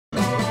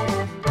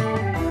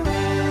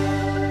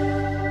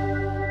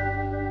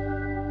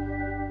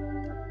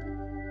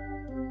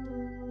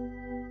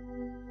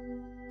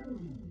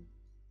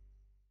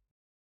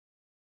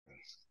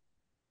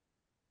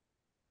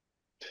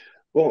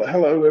Well,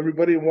 hello,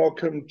 everybody, and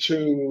welcome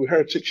to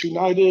Heretics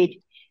United.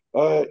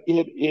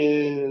 It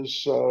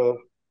is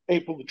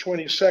April the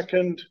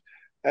 22nd,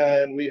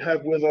 and we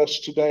have with us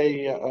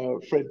today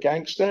Fred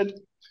Gangsted.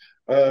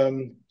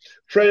 Um,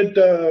 Fred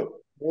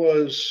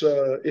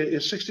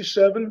is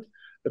 67,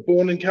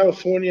 born in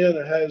California,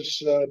 and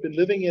has been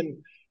living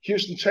in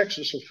Houston,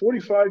 Texas for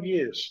 45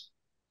 years.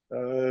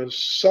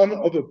 Son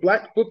of a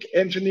black book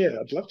engineer,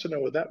 I'd love to know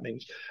what that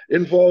means,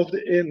 involved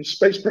in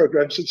space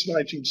programs since the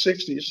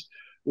 1960s,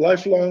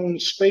 lifelong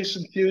space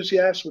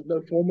enthusiast with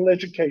no formal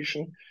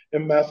education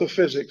in math or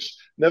physics,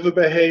 never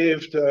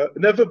believed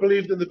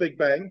in the Big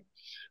Bang,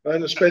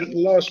 and has spent the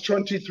last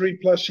 23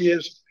 plus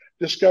years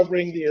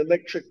discovering the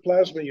electric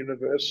plasma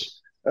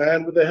universe,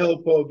 and with the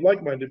help of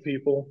like-minded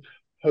people,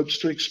 hopes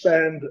to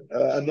expand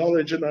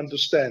knowledge and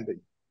understanding.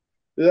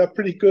 Is that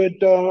pretty good?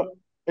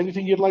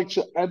 Anything you'd like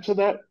to add to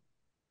that?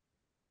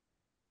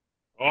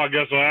 Well, I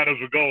guess I'll add as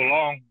we go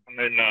along.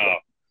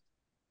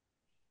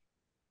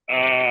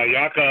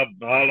 Jakob,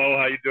 hello,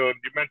 how you doing?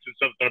 You mentioned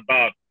something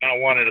about not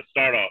wanting to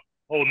start a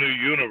whole new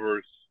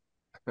universe,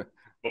 but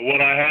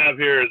what I have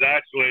here is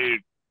actually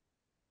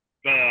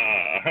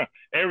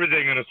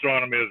everything in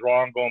astronomy is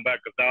wrong, going back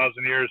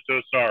 1,000 years to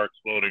a star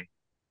exploding.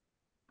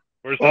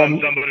 First time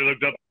Um, somebody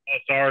looked up a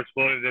star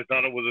exploding, they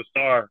thought it was a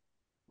star.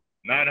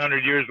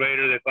 900 years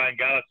later, they find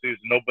galaxies,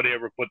 and nobody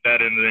ever put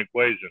that into the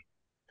equation.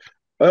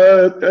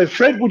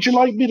 Fred, would you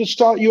like me to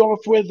start you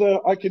off with?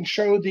 I can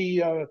show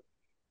your.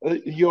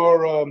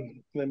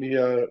 Let me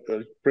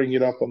bring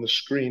it up on the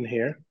screen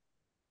here.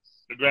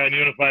 The grand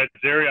unified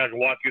theory, I can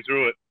walk you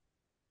through it.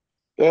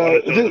 One Uh,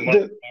 that shows the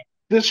mother.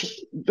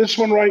 this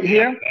one right Yeah,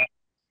 here.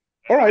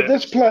 All that's right,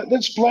 it.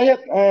 let's play it,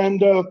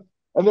 and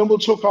then we'll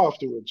talk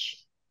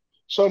afterwards.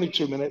 It's only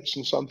 2 minutes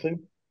and something.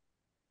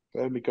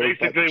 Let me go back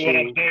Basically, what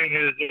I'm to saying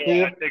is, I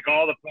here. take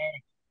all the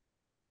planets.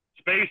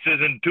 Space is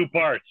in two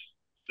parts.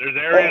 There's Oh,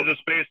 areas of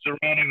space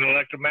surrounding the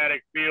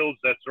electromagnetic fields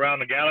that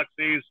surround the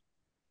galaxies,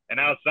 and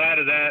outside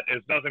of that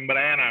is nothing but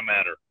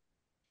antimatter.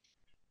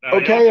 Now,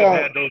 okay.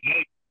 Jakob had those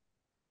eight.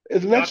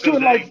 Let's do Jakob's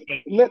it like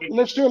eight.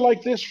 let's do it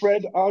like this,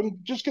 Fred. I'm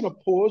just going to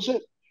pause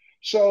it,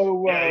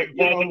 so Yeah, you can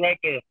pause it right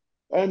there.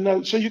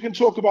 and so you can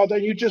talk about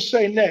that. You just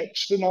say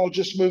next, and I'll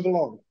just move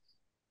along.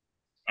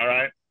 All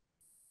right.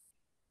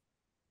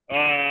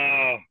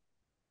 I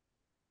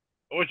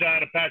wish I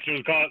had a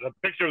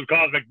picture with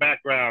cosmic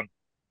background.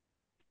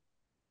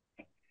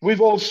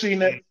 We've all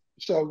seen it,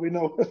 so we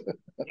know.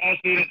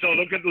 So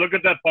look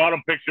at that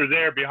bottom picture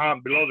there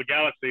behind below the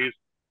galaxies.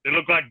 They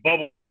look like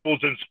bubbles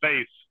in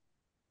space.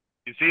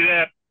 You see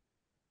that?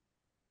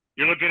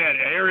 You're looking at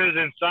areas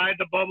inside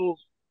the bubbles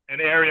and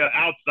area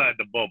outside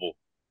the bubble.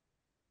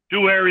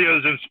 Two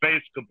areas in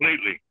space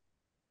completely.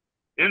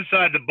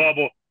 Inside the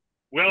bubble,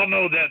 we all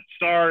know that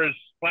stars'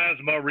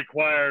 plasma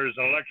requires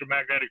an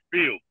electromagnetic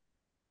field.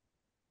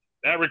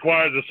 That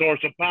requires a source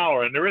of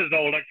power, and there is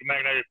no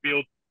electromagnetic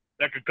field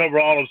that could cover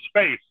all of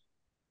space.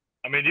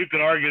 I mean, you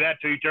can argue that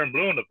till you turn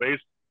blue in the face.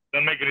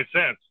 Doesn't make any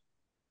sense.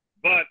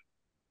 But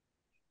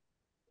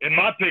in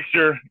my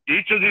picture,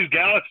 each of these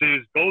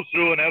galaxies goes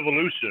through an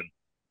evolution.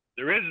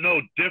 There is no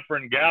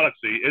different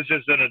galaxy. It's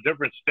just in a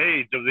different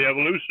stage of the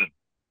evolution.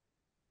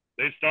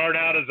 They start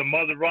out as a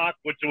mother rock,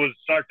 which was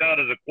start out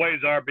as a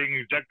quasar being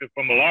ejected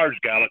from a large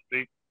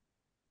galaxy.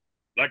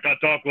 Like I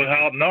talked with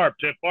Howden Arp,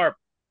 Tip Arp.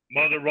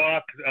 Mother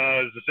rock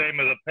is the same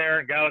as a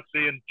parent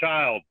galaxy and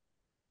child.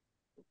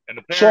 And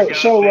the parent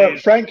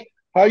galaxies, Frank,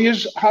 how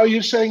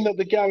you saying that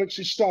the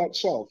galaxy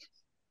starts off?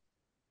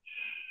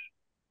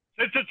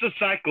 since it's a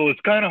cycle, it's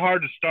kind of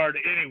hard to start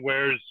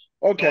anywheres.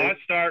 So I Okay,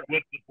 start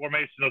with the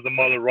formation of the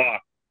mother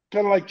rock.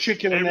 kind of like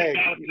chicken and Every egg.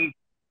 galaxy,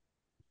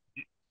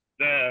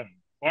 the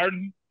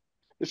pardon,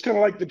 It's kind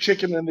of like the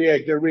chicken and the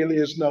egg. There really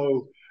is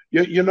no.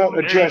 You're not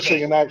there you go.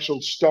 addressing an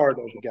actual start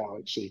of the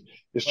galaxy.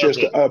 It's just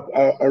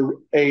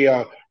Perfect.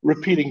 a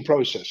repeating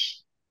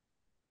process.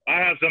 I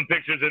have some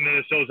pictures in there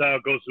that shows how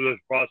it goes through this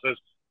process.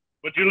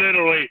 But you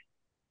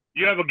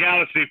have a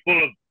galaxy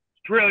full of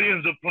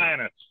trillions of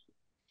planets.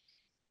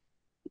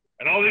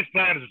 And all these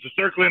planets are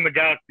circling the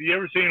galaxy. You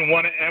ever seen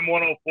one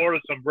M104,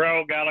 the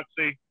Sombrero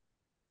Galaxy?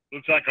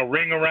 Looks like a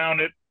ring around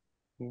it.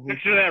 Mhm.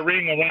 Picture that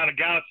ring around a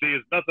galaxy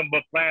is nothing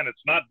but planets,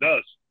 not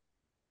dust.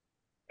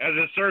 As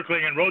it's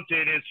circling and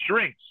rotating, it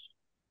shrinks,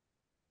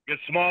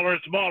 gets smaller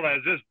and smaller.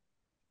 As this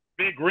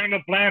big ring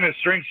of planets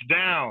shrinks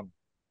down,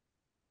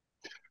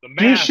 the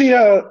mass.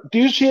 Do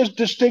you see a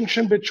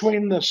distinction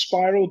between the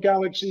spiral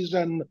galaxies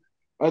and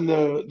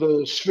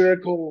the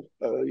spherical?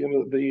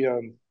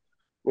 The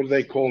what do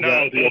they call No,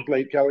 that? The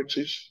oblate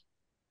galaxies.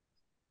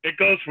 it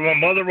goes from a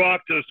mother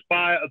rock to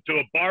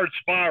a barred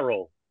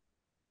spiral,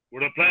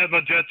 where the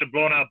plasma jets are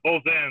blown out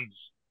both ends.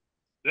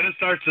 Then it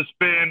starts to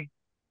spin.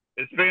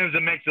 It spins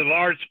and makes a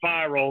large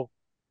spiral.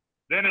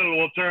 Then it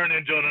will turn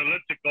into an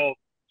elliptical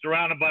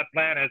surrounded by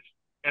planets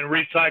and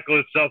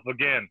recycle itself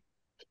again.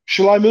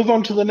 Shall I move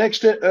on to the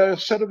next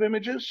set of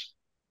images?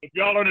 If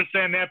y'all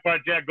understand that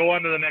part, yeah, go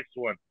on to the next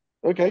one.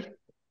 Okay.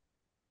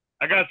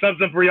 I got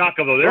something for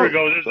Jakob, though. There we Oh,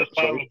 go. There's the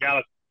spiral sorry.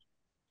 galaxy.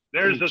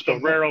 Let There's me the turn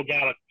that. sombrero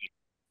galaxy.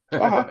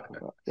 Yeah.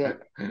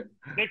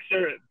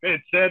 Picture,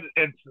 it said,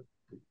 it's,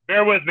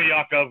 bear with me,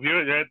 Jakob.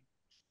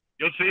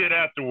 You'll see it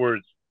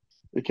afterwards.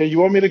 Okay, you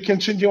want me to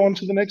continue on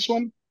to the next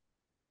one?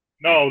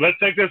 No, let's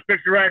take this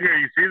picture right here.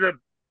 You see the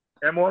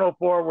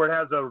M104 where it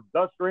has a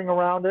dust ring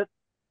around it?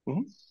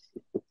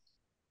 Mm-hmm.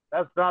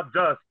 That's not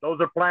dust. Those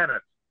are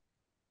planets.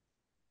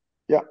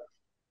 Yeah.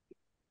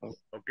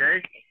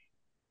 Okay?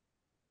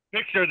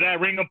 Picture that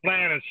ring of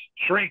planets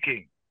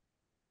shrinking.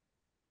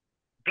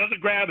 Because of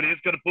gravity,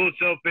 it's going to pull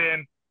itself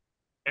in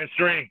and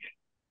shrink.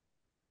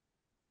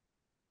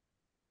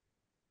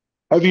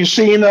 Have you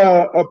seen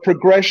a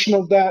progression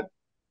of that?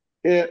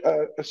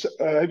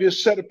 Have you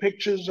set of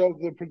pictures of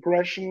the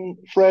progression,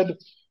 Fred,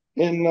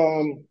 in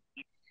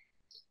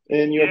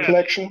your Yes.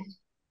 collection?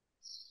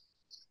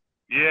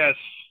 Yes.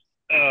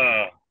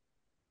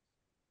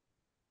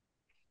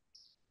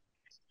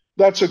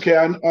 That's okay.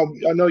 I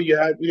know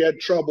we had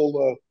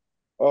trouble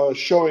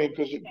showing it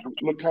because it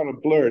looked kind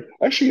of blurred.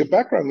 Actually, your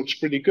background looks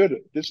pretty good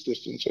at this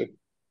distance.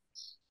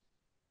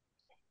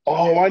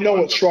 Oh, I know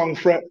what's wrong,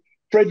 Fred.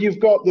 Fred, you've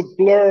got the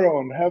blur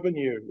on, haven't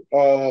you?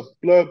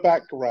 Blur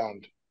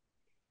background.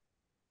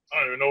 I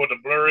don't even know what the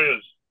blur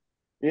is.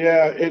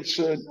 Yeah, it's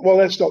well.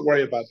 Let's not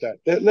worry about that.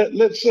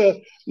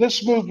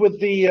 Let's move with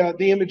the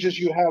images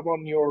you have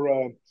on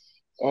your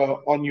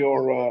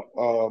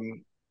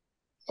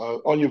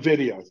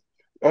video.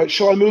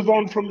 Shall I move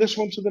on from this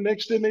one to the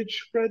next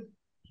image, Fred?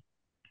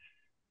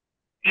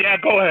 Yeah,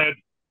 go ahead.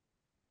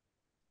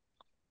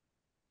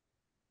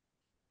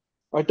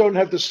 I don't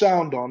have the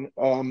sound on.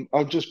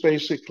 I'm just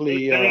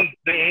basically. There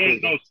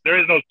is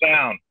no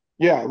sound.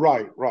 Yeah,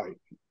 right.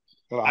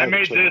 I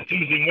made this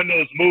using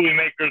Windows Movie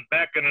Makers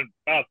back in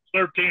about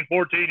 13,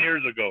 14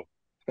 years ago.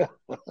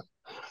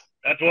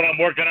 That's what I'm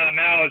working on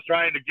now, is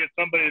trying to get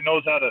somebody who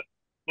knows how to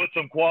put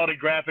some quality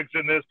graphics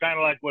in this, kind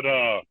of like what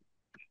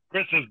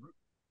Chris's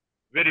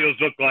videos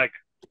look like.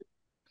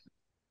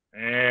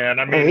 And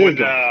I mean,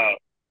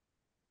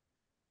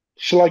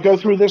 shall I go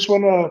through this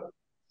one?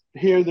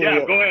 Here.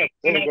 Yeah, go ahead.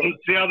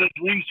 See how this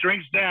ring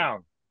shrinks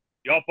down.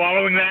 Y'all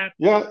following that?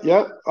 Yeah.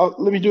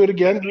 Let me do it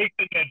again. It's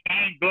a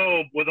giant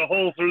globe with a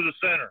hole through the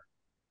center.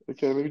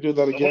 Okay, let me do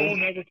that again. The hole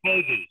never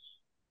closes.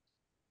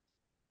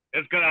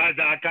 It's gonna.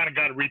 I kind of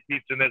got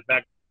repeats in this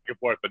back and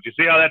forth, but you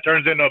see how that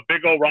turns into a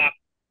big old rock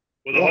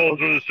with a hole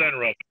through the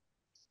center of it.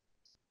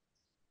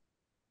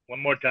 One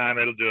more time,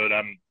 it'll do it.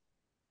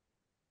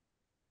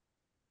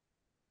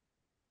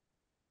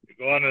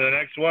 Go on to the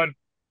next one.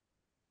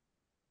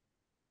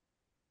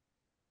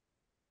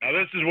 Now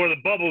this is where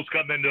the bubbles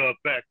come into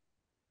effect,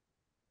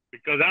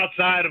 because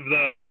outside of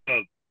the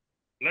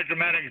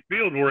electromagnetic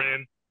field we're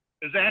in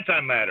is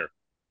antimatter.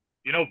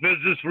 You know,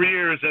 physicists for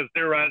years have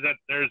theorized that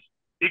there's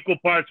equal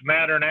parts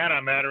matter and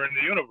antimatter in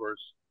the universe.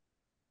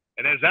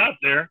 And it's out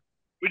there.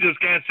 We just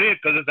can't see it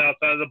because it's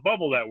outside of the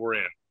bubble that we're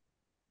in.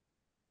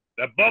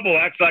 That bubble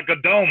acts like a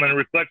dome and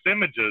reflects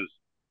images.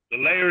 The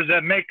layers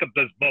that make up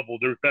this bubble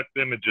to reflect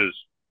images.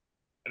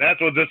 And that's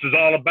what this is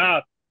all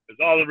about. It's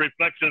all the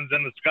reflections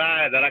in the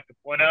sky that I can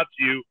point out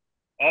to you.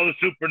 All the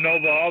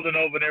supernova, all the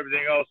nova and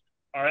everything else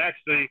are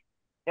actually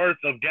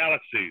birth of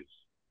galaxies.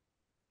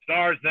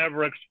 Stars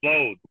never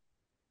explode.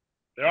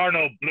 There are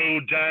no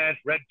blue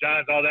giants, red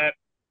giants, all that.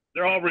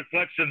 They're all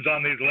reflections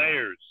on these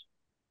layers.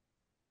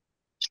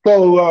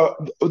 So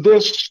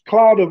this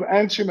cloud of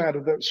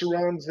antimatter that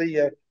surrounds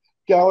the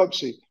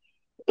galaxy,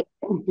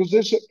 does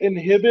this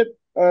inhibit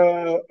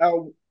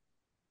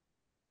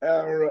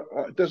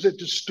does it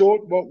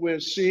distort what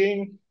we're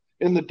seeing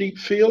in the deep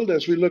field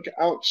as we look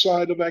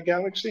outside of our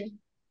galaxy?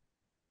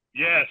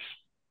 Yes.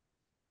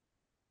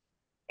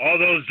 All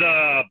those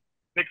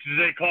pictures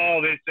they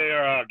say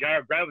are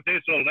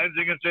gravitational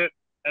lensing and shit,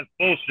 that's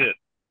bullshit.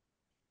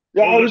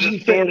 Yeah, I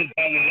wasn't thinking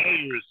by the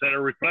layers that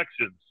are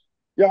reflections.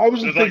 Yeah, I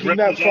wasn't thinking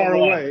that far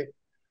away.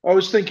 I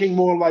was thinking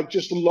more like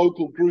just a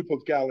local group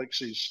of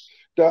galaxies.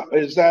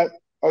 Is that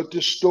a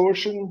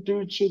distortion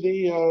due to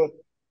the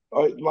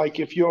like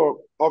if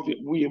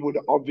we would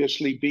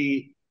obviously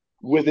be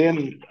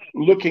within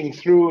looking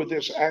through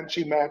this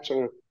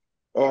antimatter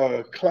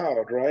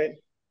cloud, right?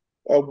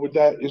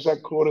 Is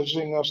that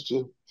causing us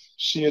to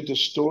see a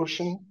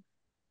distortion?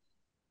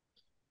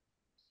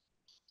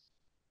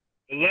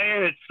 The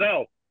layer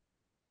itself.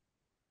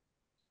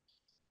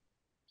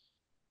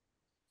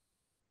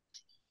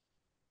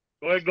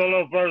 Go ahead, go a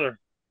little further.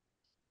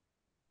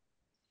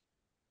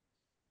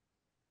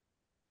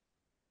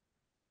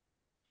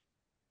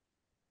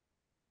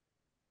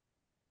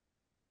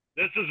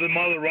 This is a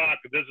mother rock.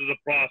 This is a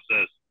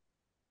process.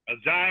 A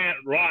giant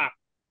rock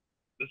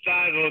the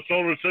size of a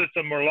solar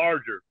system or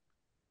larger,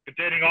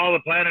 containing all the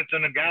planets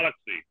in the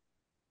galaxy.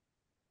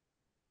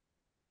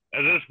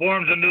 As this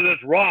forms into this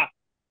rock,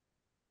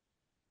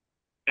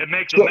 it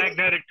makes a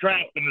magnetic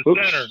trap in the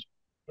center.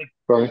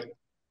 Sorry.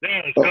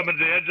 There, it's coming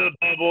to the edge of the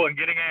bubble and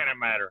getting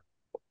antimatter.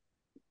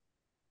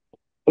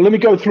 Let me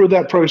go through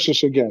that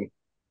process again.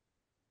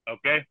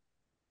 Okay.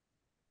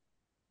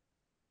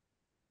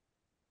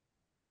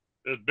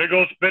 This big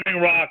old spinning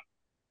rock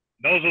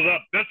nozzles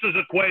up. This is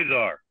a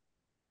quasar.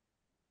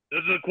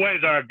 This is a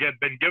quasar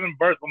been given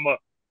birth from a.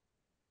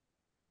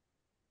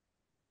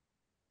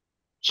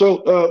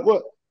 So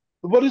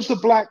what is the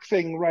black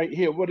thing right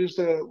here? What is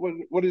it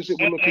we're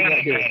looking at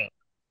here?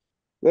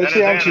 That's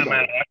the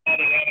antimatter. I call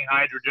it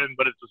antihydrogen,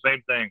 but it's the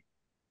same thing.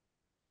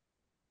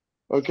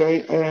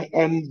 Okay,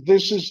 and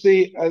this is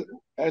the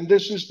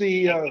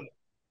the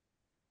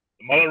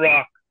mother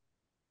rock.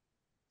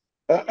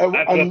 That's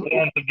what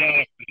forms the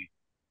galaxy.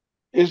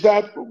 Is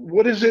that,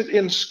 what is it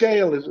in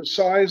scale? Is it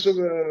size of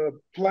a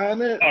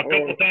planet? A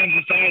couple times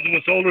the size of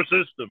a solar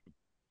system.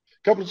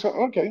 Couple of times,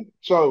 okay.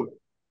 So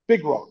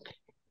big rock.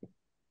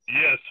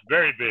 Yes,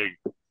 very big.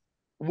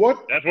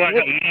 What? That's where I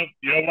got, you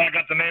know where I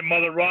got the name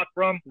Mother Rock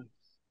from?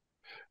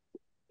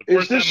 The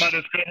first time I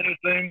discovered this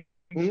thing,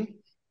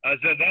 I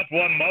said that's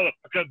one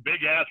motherfucking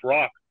big ass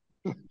rock.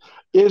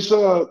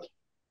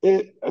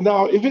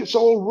 Now, if it's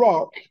all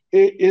rock,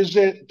 is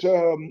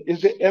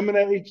it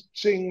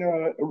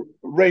emanating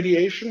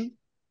radiation?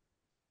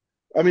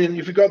 I mean,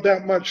 if you got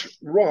that much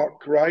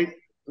rock, right?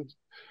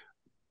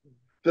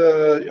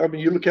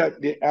 You look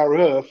at our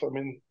Earth. I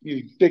mean,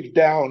 you dig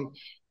down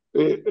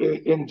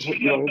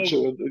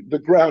into the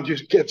ground,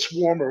 it gets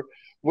warmer.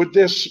 Would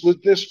this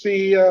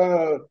be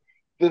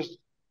this?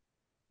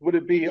 Would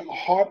it be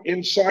hot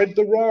inside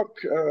the rock?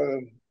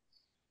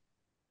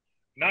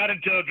 Not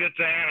until it gets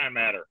to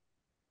antimatter.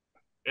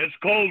 It's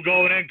cold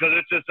going in because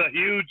it's just a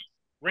huge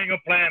ring of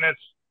planets.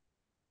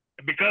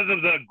 And because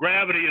of the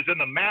gravity is in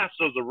the mass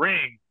of the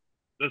ring,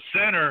 the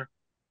center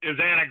is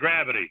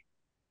anti-gravity.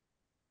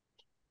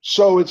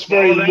 So it's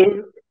very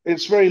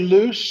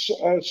loose.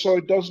 So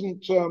it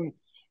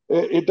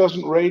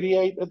doesn't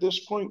radiate at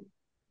this point.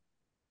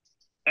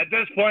 At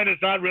this point,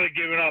 it's not really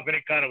giving off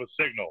any kind of a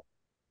signal.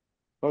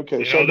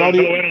 Okay, so not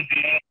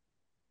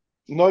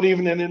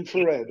even an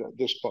infrared at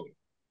this point.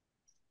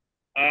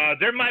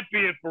 There might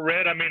be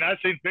infrared. I mean, I've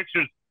seen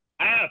pictures.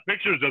 I have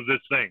pictures of this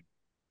thing.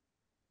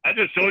 I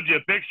just showed you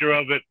a picture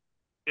of it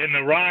in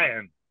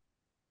Orion.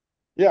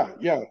 Yeah.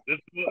 This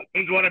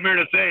is what I'm here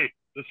to say.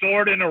 The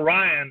sword in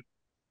Orion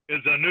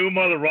is a new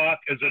mother rock,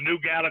 is a new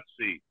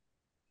galaxy.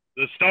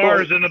 The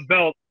stars in the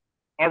belt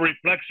are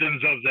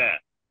reflections of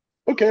that.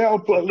 Okay,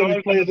 let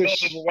me play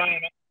this.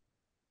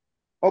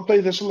 I'll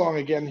play this along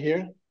again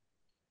here.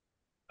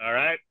 All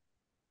right.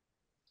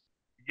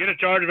 Get a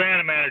charge of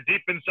antimatter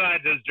deep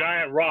inside this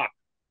giant rock.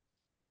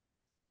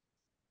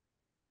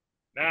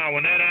 Now,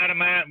 when that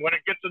antimatter, when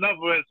it gets enough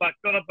of it, it's like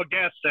filling up a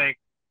gas tank.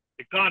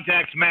 It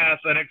contacts mass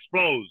and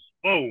explodes.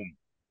 Boom.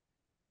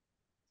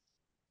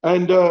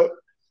 And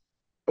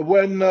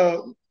where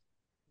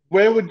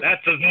would...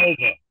 That's a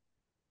nova.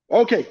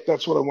 Okay,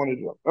 that's what I wanted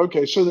to know.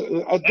 Okay,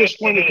 so at this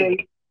point,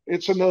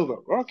 it's a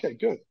nova. Okay,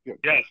 good.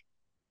 Yes.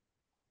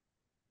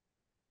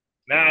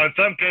 Now, in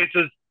some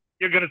cases,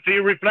 you're going to see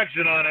a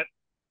reflection on it,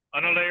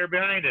 on a layer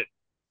behind it.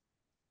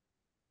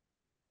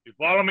 You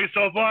follow me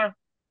so far?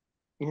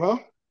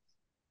 Well,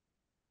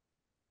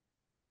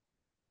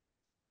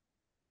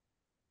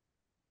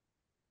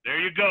 there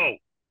you go.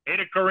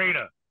 Eta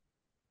Carina.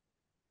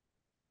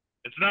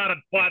 It's not a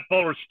flat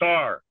polar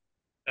star.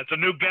 That's a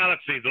new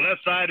galaxy. The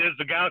left side is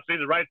the galaxy.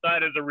 The right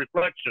side is a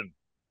reflection.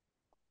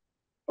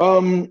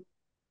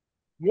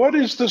 What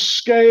is the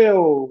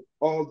scale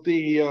of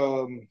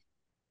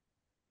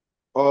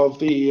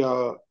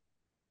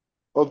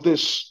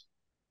this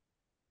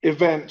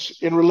event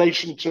in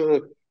relation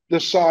to the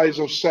size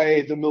of,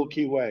 say, the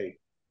Milky Way?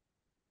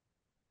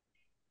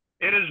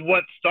 It is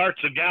what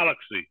starts a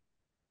galaxy.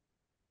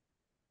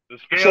 The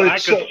scale I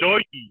could show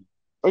you.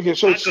 Okay,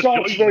 so it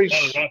starts very.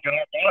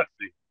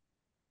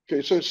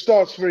 Okay, so it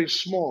starts very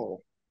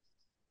small.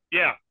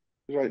 Yeah.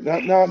 Right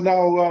now,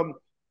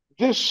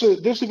 this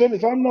event,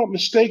 if I'm not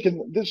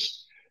mistaken,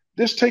 this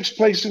takes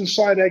place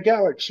inside our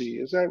galaxy.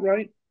 Is that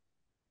right?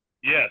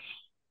 Yes.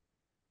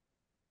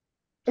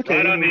 Okay.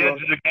 Right on the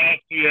edge of the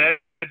galaxy,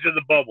 edge of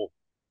the bubble.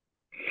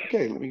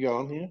 Okay, let me go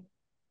on here.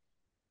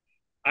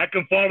 I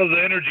can follow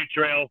the energy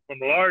trail from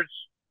the large,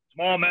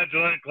 small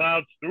Magellanic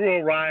clouds through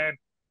Orion,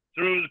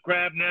 through the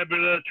Crab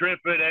Nebula,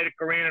 Trifid, Eta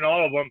Carina, and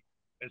all of them,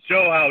 and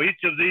show how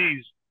each of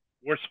these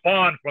were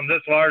spawned from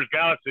this large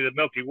galaxy, the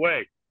Milky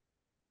Way.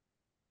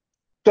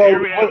 So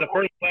here we have the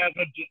first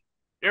plasma.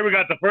 Here we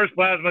got the first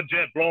plasma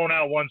jet blowing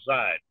out one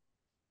side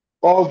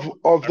of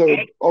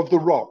the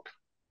rock.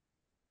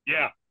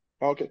 Yeah.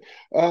 Okay.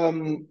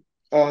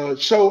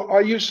 So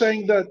are you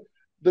saying that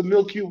the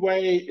Milky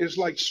Way is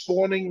like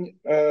spawning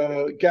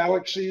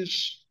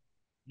galaxies?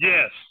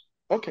 Yes.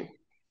 Okay.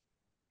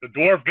 The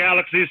dwarf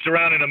galaxies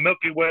surrounding the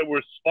Milky Way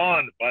were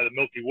spawned by the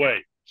Milky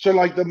Way. So,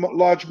 like the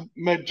large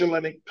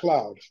Magellanic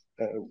Cloud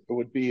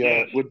would be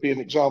an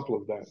example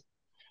of that.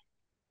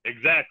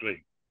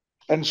 Exactly.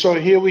 And so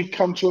here we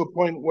come to a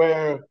point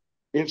where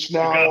it's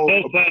now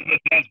both plasma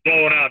jets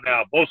blowing out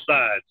now, both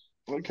sides.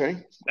 Okay.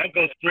 That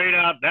goes straight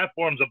out. That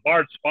forms a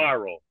barred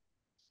spiral.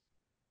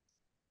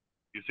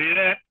 You see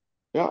that?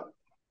 Yeah.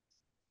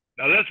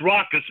 Now this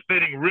rock is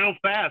spinning real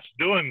fast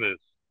doing this.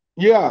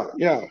 Yeah.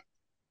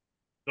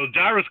 So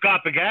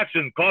gyroscopic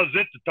action causes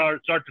it to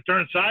start to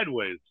turn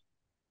sideways.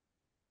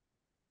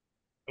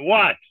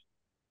 Watch.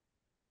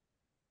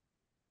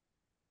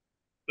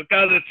 Look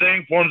how this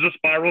thing forms a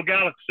spiral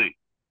galaxy.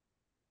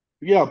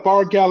 Yeah,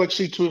 bar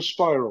galaxy to a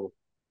spiral.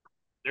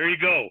 There you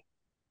go.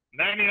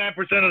 99%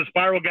 of the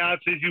spiral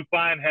galaxies you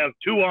find have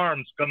two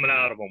arms coming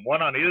out of them,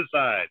 one on either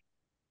side.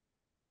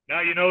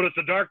 Now you notice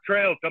a dark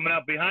trail coming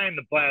out behind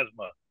the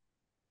plasma.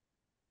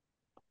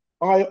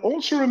 I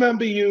also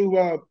remember you,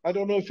 I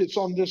don't know if it's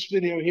on this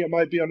video here, it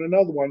might be on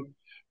another one,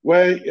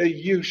 where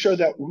you show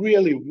that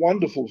really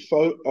wonderful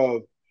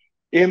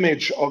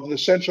image of the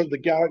center of the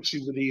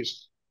galaxy with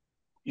these,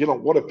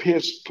 what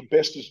appears to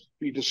best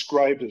be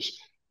described as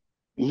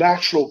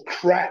lateral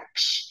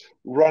cracks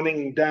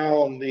running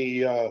down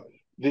the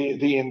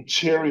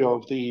interior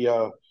of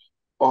the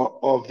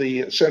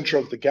center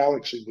of the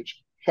galaxy,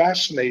 which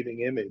fascinating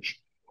image.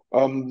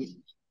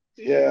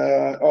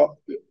 Yeah,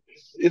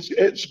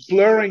 it's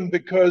blurring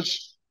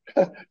because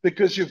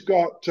you've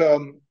got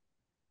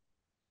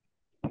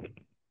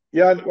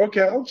yeah,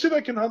 okay, I'll see if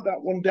I can hunt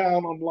that one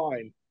down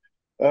online.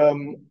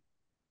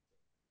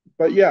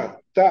 But yeah,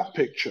 that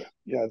picture,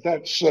 yeah,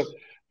 that's the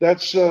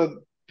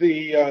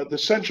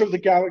center of the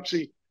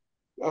galaxy.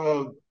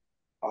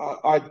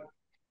 I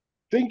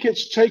think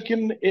it's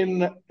taken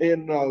in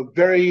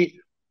very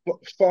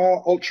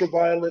far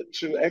ultraviolet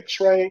to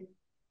X-ray,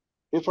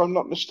 if I'm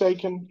not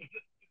mistaken.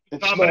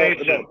 It's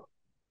combination. No.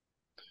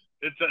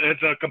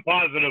 It's a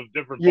composite of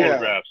different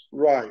photographs.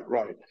 Right.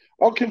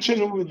 I'll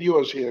continue with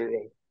yours here.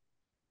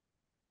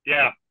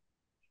 Yeah.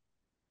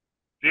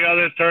 See how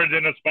this turns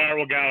into a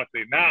spiral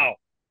galaxy. Now,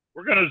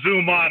 we're going to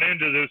zoom on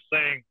into this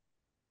thing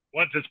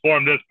once it's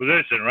formed this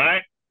position,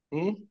 right?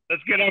 Mm-hmm.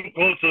 Let's get up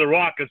close to the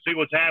rock and see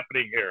what's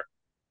happening here.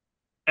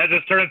 As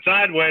it's turned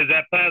sideways,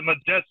 that plasma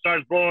jet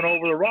starts blowing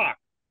over the rock.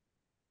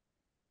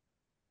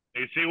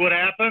 You see what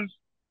happens?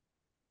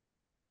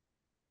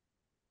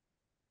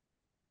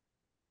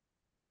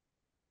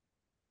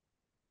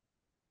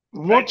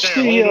 What's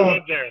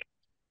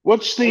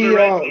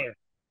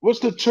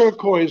the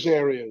turquoise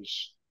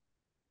areas?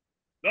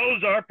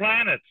 Those are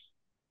planets.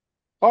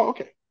 Oh,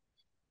 okay.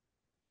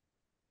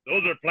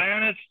 Those are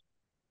planets,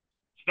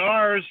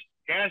 stars,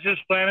 gaseous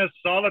planets,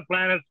 solid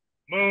planets,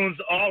 moons,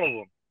 all of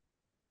them.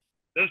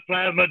 This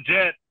plasma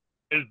jet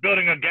is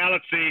building a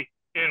galaxy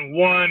in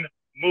one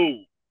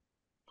move.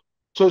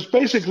 So it's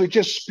basically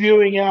just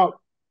spewing out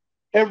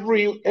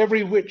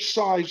every which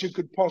size you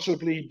could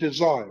possibly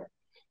desire,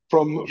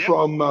 from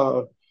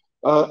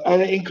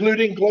and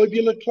including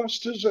globular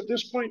clusters at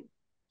this point.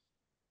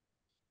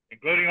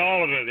 Including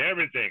all of it,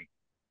 everything.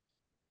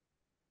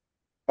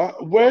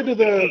 Where do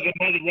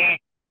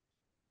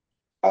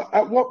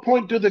at what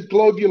point do the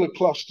globular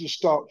clusters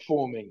start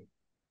forming?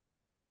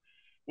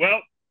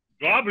 Well,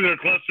 globular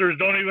clusters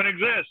don't even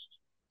exist.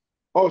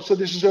 Oh, so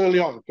this is early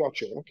on.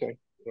 Gotcha. Okay.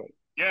 Right.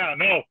 Yeah,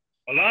 no.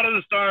 A lot of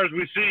the stars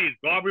we see,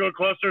 globular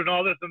clusters and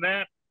all this and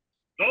that,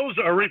 those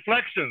are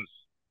reflections.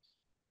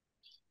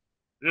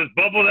 This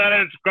bubble that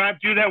I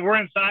described to you that we're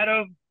inside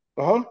of,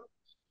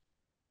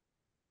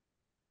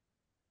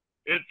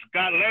 it's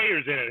got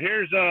layers in it.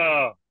 Here's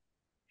go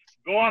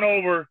on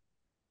over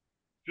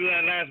to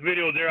that last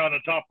video there on the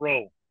top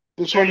row.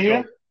 This one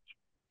here?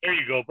 There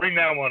you go. Bring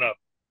that one up.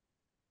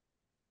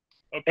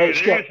 Okay,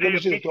 there you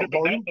see a picture,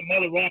 but that's the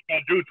mother rock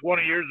I drew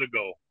 20 years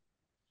ago.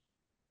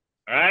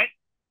 All right?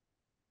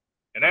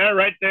 And that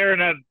right there,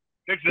 and that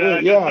picture that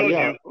I just showed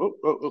you.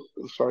 Oh,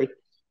 sorry.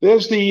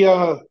 There's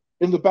the,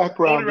 in the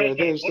background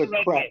there's the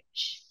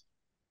cracks.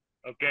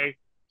 Okay.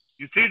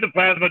 You see the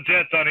plasma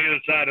jets on either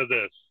side of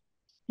this?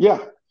 Yeah.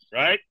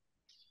 Right?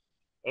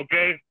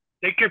 Okay.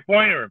 Take your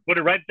pointer and put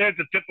it right there at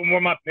the tip of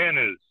where my pen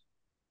is.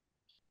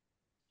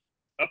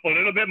 Up a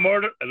little bit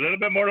more to left, a little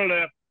bit more,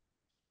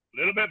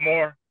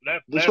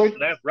 left,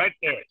 right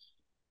there.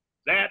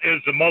 That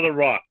is the mother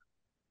rock.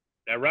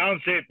 That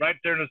round shape right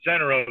there in the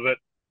center of it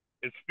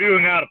is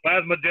spewing out a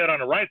plasma jet on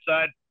the right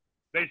side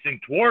facing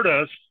toward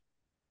us.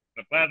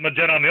 The plasma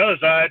jet on the other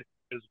side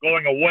is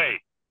going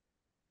away.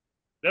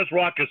 This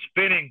rock is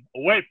spinning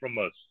away from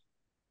us.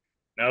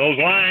 Now those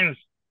lines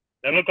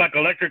that look like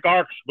electric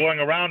arcs going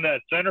around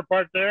that center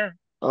part there.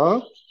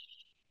 Where's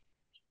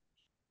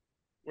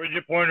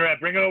your pointer at?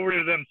 Bring it over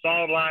to them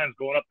solid lines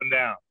going up and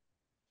down.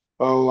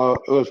 I'll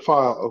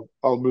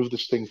move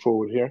this thing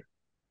forward here.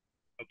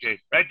 Okay,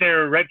 right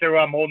there where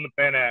I'm holding the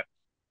pen at.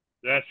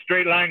 That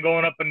straight line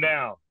going up and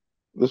down.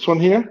 This one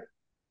here?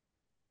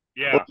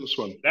 Yeah. Oh, this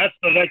one. That's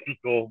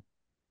electrical.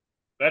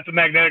 That's a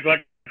magnetic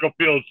electrical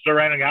field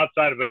surrounding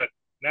outside of it.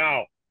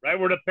 Now, right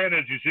where the pen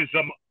is, you see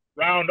some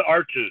round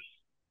arches.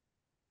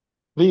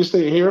 These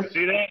things here?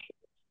 See that?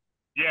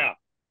 Yeah.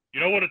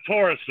 You know what a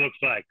torus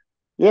looks like?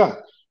 Yeah.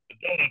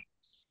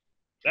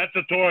 That's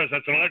a torus.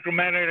 That's an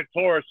electromagnetic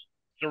torus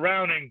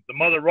surrounding the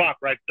mother rock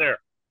right there.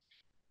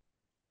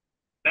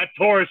 That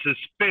torus is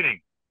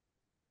spinning.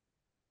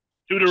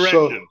 Two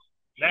directions.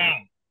 Now,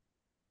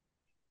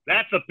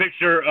 that's a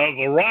picture of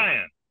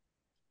Orion.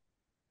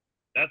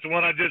 That's the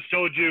one I just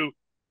showed you.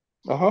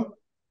 That's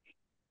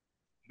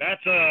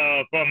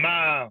from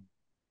my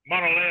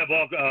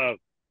monolab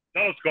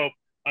telescope.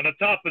 On the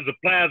top is a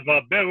plasma,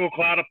 a big old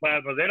cloud of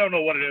plasma. They don't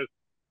know what it is.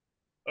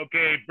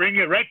 Okay, bring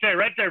it right there,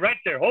 right there, right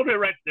there. Hold it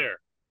right there.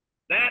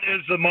 That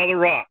is the mother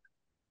rock,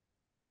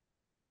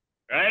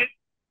 right?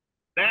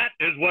 That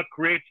is what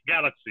creates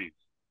galaxies.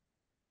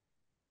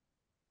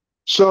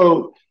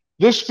 So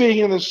this being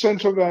in the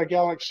center of our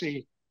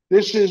galaxy,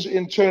 this is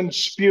in turn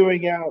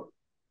spewing out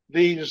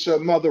these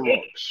mother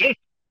rocks.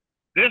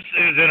 This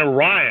is in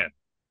Orion.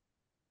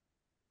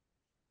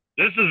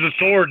 This is the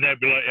Sword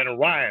Nebula in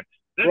Orion.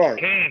 This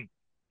came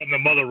from the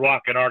mother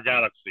rock in our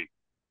galaxy.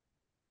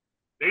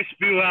 They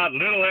spew out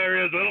little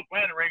areas, little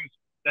planet rings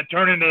that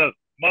turn into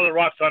mother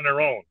rocks on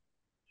their own.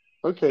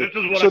 Okay. This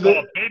is what I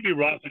call a baby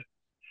rock.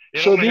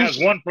 It only has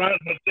one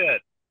plasma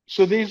jet.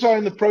 So these are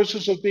in the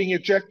process of being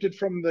ejected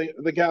from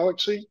the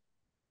galaxy,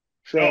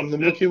 from the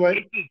Milky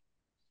Way?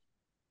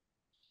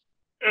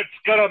 It's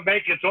going to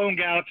make its own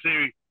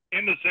galaxy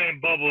in the same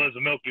bubble as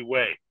the Milky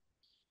Way.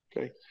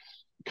 Okay.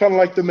 Kind of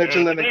like the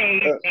Magellanic...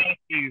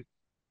 galaxies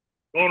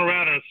going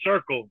around in a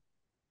circle.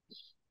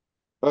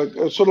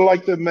 Sort of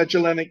like the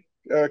Magellanic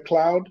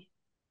Cloud?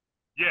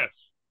 Yes,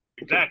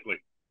 exactly.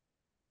 Okay.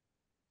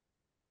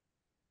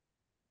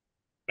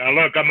 Now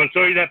look, I'm going to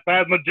show you that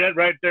plasma jet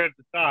right there at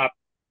the top.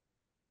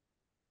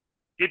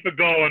 Keep it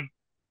going.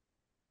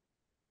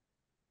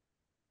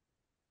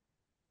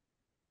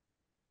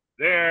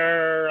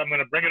 There, I'm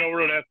going to bring it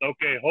over to that.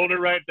 Okay, hold it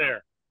right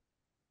there.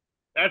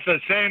 That's the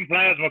same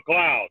plasma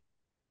cloud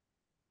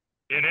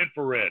in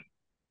infrared.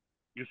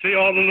 You see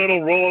all the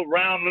little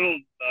round little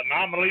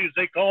anomalies,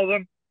 they call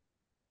them?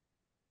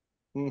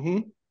 Mm-hmm.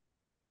 You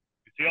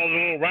see all the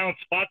little round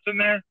spots in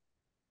there?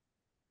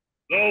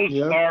 Those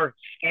are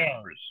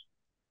stars.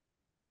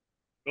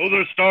 Those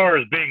are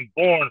stars being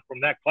born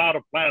from that cloud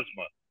of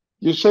plasma.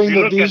 You're saying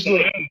that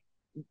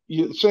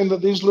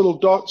these little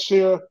dots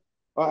here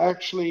are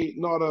actually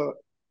not an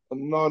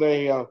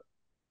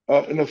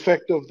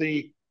effect of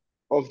the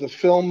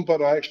film,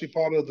 but are actually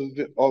part of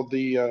the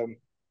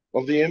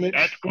image?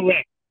 That's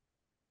correct.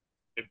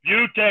 If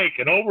you take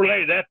and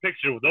overlay that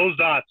picture with those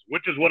dots,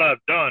 which is what I've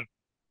done,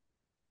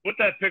 put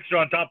that picture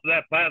on top of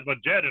that plasma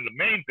jet in the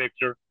main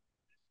picture,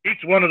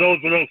 each one of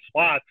those little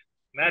spots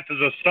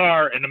matches a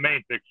star in the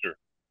main picture.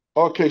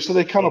 Okay, so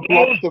they kind of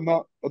block them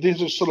out.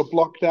 These are sort of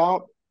blocked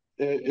out.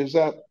 Is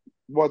that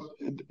what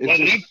is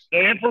this?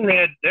 The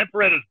infrared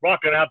is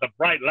blocking out the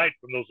bright light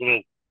from those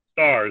little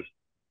stars,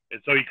 and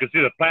so you can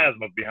see the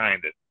plasma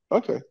behind it.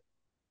 Okay.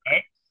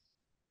 Right?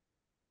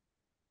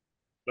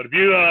 But if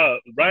you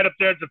right up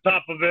there at the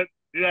top of it,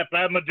 see that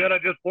plasma jet I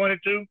just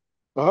pointed to?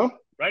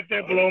 Right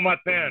there below my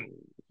pen.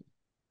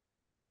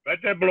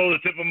 Right there below the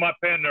tip of my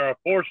pen, there are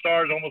 4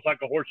 stars, almost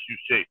like a horseshoe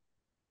shape.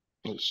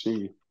 Let's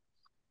see.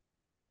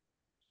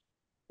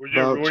 Where's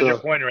your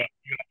pointer at?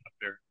 Up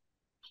there.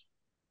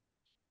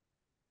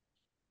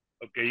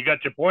 Okay, you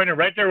got your pointer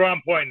right there where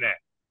I'm pointing at.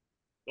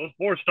 Those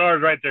 4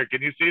 stars right there.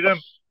 Can you see them?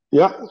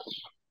 Yeah.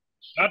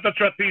 Not the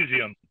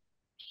trapezium.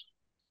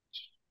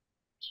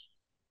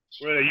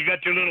 Where you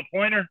got your little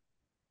pointer?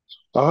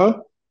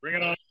 Bring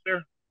it on up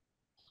there.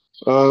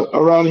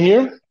 Around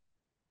here?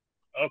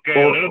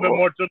 Okay, a little bit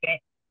more to the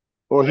left.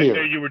 Or right here?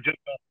 There you were just.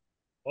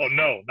 Oh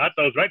no, not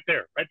those. Right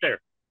there. Right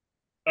there.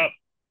 Up.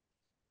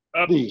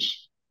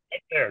 These.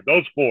 Right there.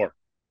 Those 4.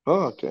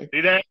 Oh, okay.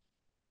 See that?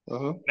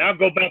 Now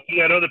go back to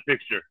that other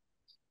picture.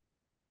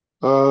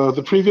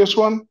 The previous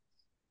one?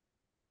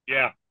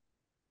 Yeah.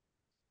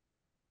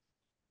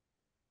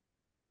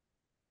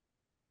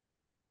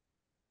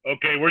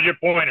 Okay, where's your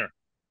pointer?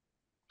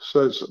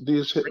 So it's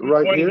these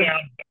right here?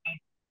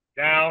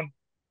 Down.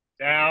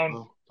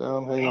 Down.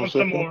 Hang on a second.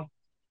 Some more.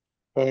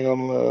 Hang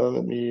on.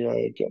 Let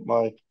me get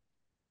my...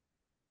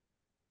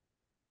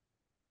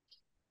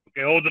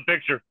 Okay, hold the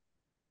picture.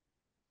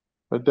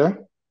 Right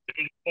there?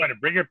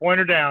 Bring your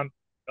pointer down.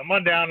 Come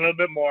on down a little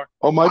bit more.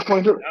 Oh, my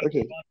pointer?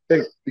 Okay.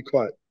 Hey, be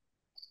quiet.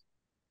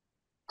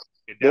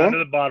 Get down to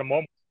the bottom.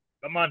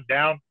 Come on,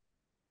 down.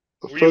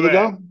 Further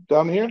down?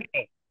 Down here?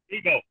 Here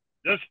you go.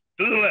 Just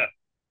to the left.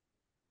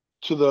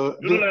 To the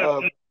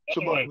left.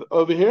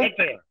 Over here? Right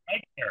there.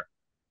 Right there.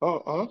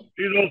 Oh,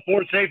 See those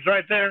 4 shapes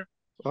right there?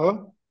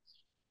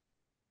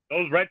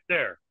 Those right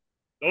there.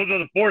 Those are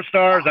the 4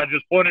 stars I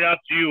just pointed out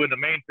to you in the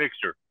main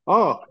picture.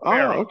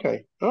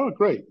 Okay. Oh,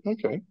 great.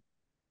 Okay.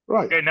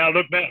 Right. Okay, now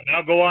look back.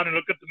 Now go on and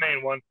look at the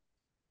main one.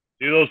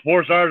 See those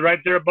 4 stars right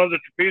there above the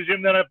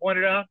trapezium that I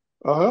pointed out?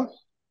 Yeah.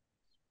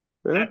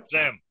 That's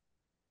them.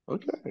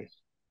 Okay.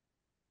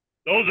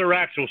 Those are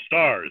actual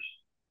stars.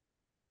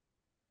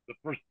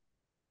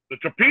 The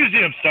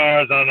trapezium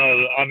stars,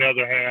 on the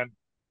other hand,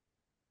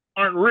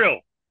 aren't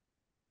real.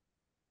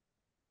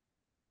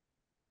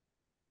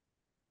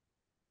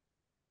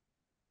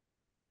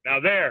 Now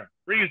there,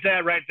 freeze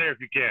that right there if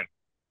you can.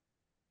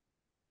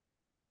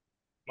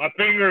 My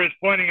finger is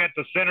pointing at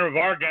the center of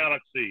our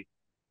galaxy.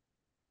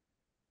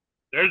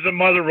 There's a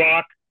mother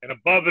rock, and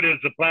above it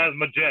is the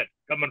plasma jet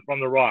coming from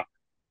the rock.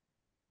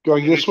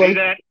 Going this way? See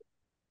that?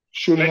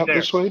 Shooting up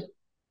this way?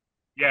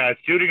 Yeah,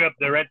 it's shooting up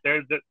there, right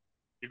there.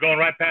 You're going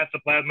right past the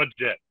plasma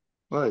jet.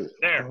 Right.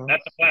 There,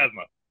 that's the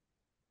plasma.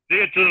 See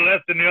it to the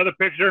left in the other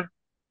picture?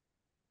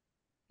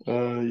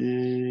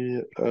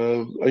 You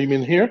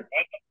mean here?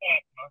 That's the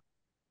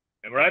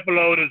and right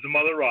below it is the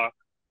mother rock.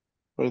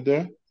 Right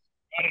there?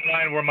 Right in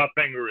line where my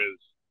finger is.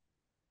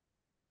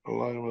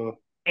 Align with.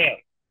 Yeah.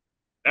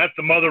 That's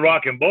the mother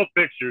rock in both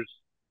pictures.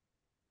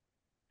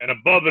 And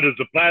above it is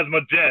the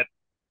plasma jet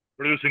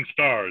producing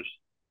stars.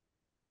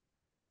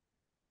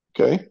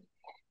 Okay.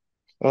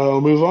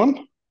 I'll move on.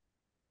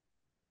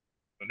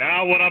 So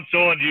now what I'm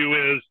showing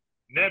you is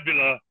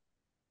nebula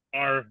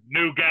are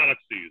new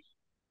galaxies.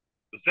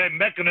 The same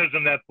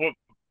mechanism that put.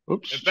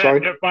 Oops, In fact, sorry.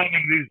 they're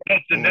finding these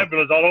jets and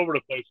nebulas all over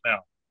the place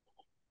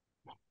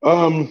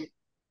now.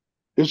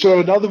 Is there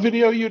another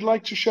video you'd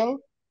like to show?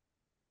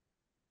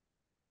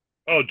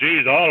 Oh,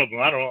 geez, all of them.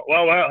 I don't know.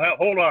 Well,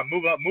 hold on.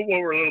 Move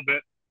over a little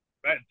bit.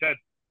 Right, Ted.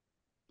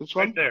 This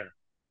one? Right there.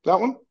 That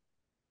one?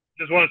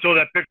 Just want to show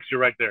that picture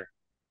right there.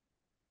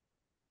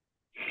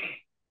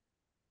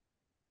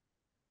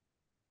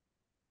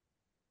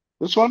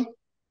 This one?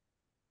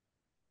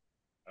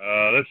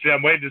 Let's see.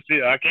 I'm waiting to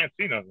see. I can't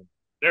see nothing.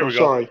 There we go.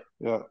 Sorry.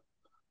 Yeah.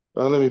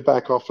 Let me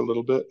back off a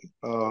little bit.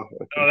 No,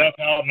 that's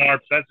Halton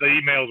Arp. That's the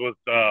emails with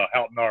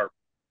Halton Arp.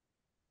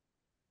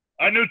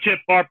 I knew Chip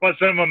Arp. I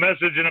sent him a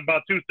message in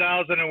about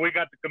 2000, and we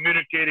got to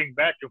communicating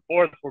back and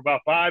forth for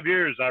about 5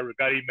 years. I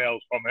got emails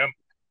from him.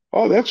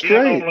 Oh, that's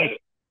great.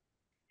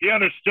 He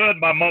understood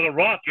my mother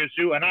rock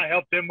issue, and I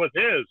helped him with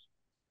his.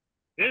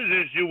 His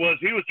issue was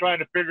he was trying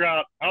to figure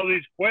out how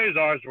these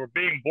quasars were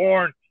being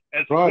born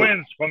as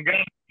twins from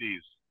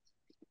galaxies.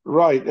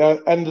 Right,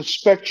 and the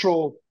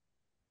spectral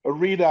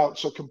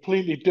readouts are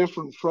completely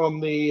different from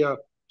the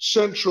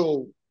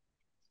central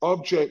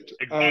object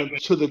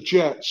to the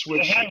jets,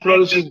 which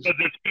throws into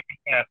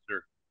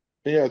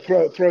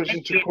throws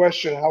into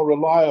question how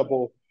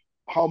reliable,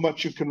 how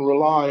much you can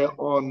rely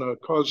on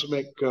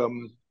cosmic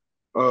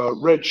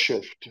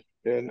redshift,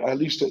 and at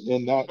least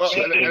in that.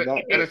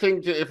 And I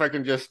think if I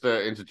can just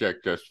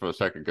interject just for a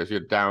second, because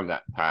you're down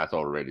that path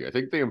already. I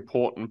think the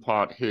important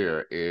part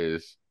here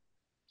is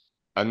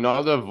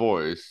another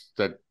voice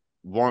that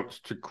wants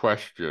to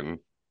question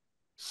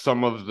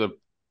some of the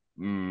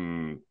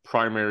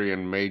primary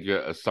and major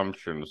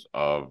assumptions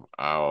of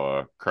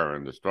our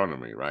current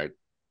astronomy, right?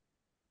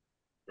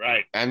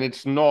 Right. And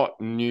it's not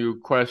new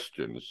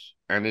questions,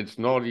 and it's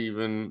not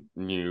even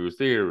new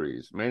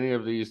theories. Many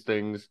of these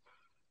things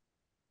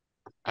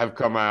have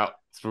come out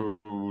through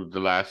the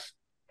last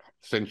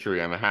century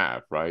and a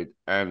half, right?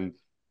 And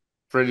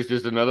Fred is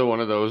just another one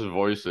of those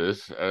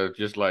voices,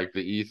 just like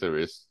the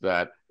etherists,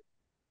 that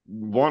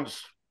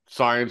wants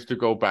science to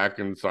go back,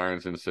 and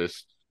science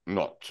insists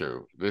not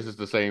to. This is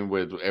the same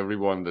with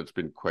everyone that's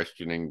been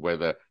questioning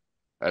whether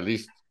at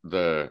least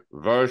the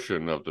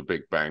version of the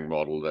Big Bang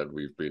model that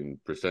we've been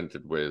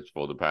presented with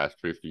for the past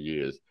 50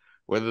 years,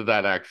 whether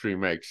that actually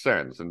makes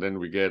sense. And then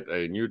we get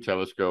a new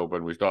telescope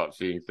and we start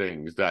seeing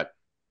things that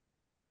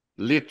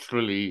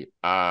literally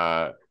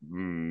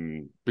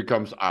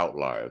becomes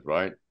outliers,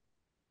 right?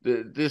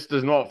 This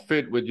does not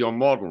fit with your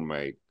model,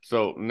 mate.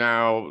 So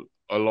now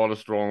a lot of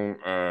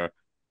strong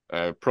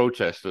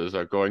protesters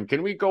are going,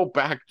 can we go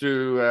back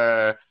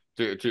to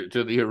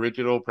the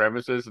original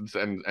premises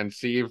and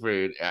see if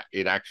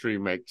it actually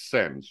makes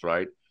sense,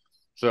 right?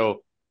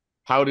 So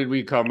how did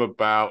we come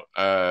about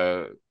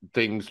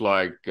things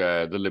like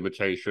the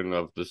limitation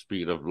of the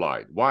speed of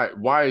light?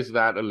 Why is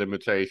that a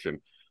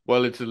limitation?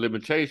 Well, it's a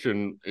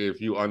limitation if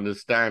you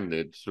understand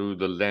it through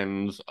the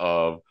lens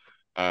of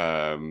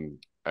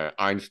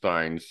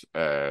Einstein's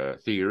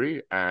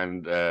theory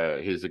and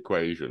his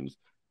equations.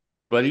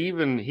 But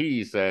even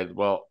he said,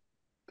 well,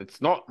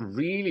 it's not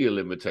really a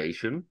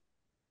limitation.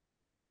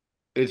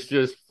 It's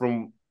just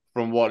from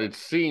what it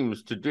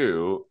seems to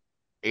do,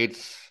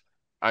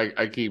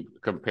 I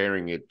keep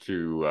comparing it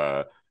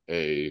to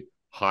a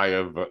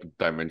higher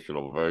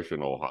dimensional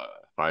version or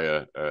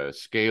higher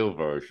scale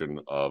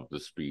version of the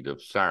speed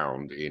of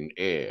sound in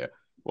air.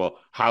 Well,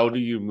 how do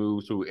you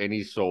move through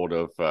any sort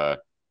of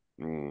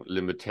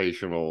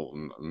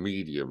limitational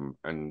medium?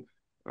 And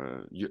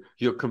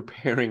you're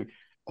comparing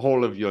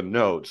all of your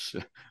notes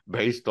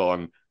based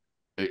on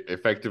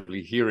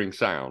effectively hearing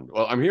sound.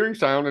 Well, I'm hearing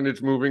sound and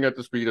it's moving at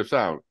the speed of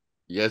sound.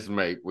 Yes,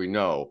 mate, we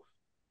know.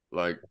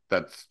 Like,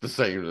 that's the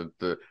same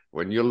that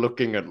when you're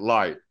looking at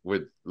light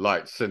with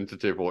light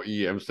sensitive or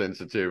EM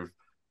sensitive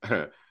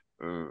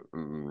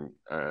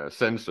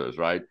sensors,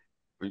 right?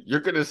 You're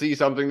going to see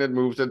something that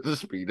moves at the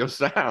speed of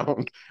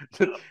sound.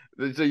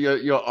 So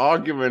your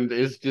argument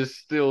is just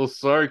still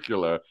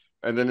circular.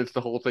 And then it's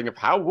the whole thing of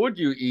how would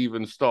you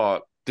even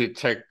start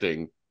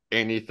detecting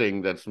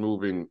anything that's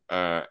moving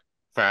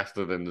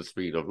faster than the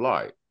speed of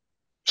light?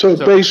 So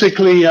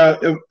basically,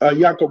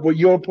 Jakob, what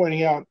you're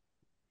pointing out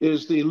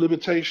is the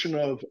limitation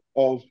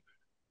of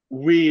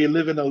we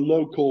live in a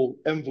local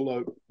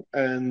envelope,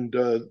 and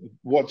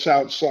what's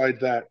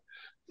outside that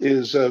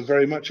is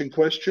very much in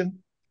question.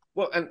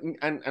 Well, and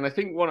I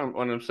think what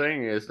I'm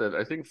saying is that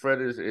I think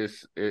Fred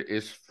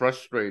is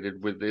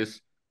frustrated with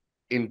this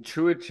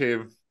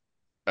intuitive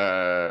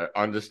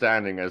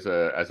understanding as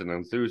an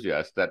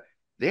enthusiast that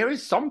there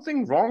is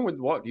something wrong with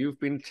what you've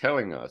been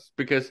telling us,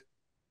 because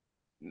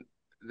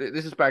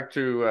this is back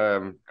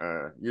to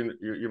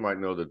you might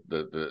know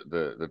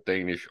the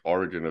Danish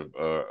origin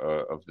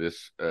of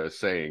this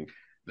saying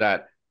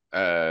that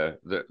the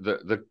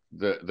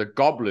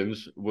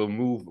goblins will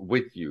move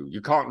with you.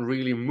 You can't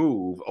really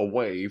move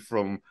away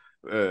from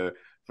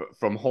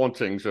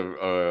hauntings of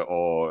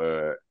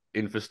or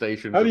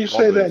infestations. How do you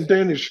say that in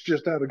Danish,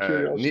 just out of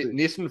curiosity?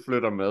 Nissen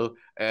flytter med.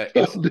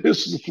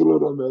 Nissen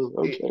flytter med.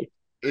 Okay.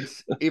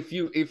 It's if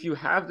you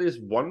have this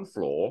one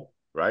flaw,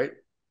 right,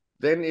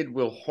 then it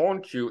will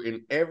haunt you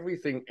in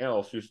everything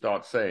else you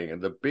start saying.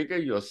 And the bigger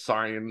your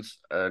science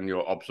and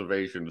your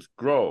observations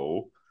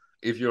grow,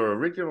 if your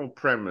original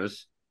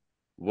premise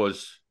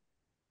was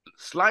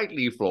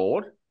slightly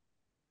flawed,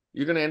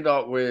 you're going to end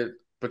up with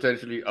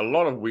potentially a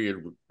lot of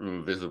weird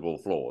visible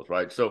flaws,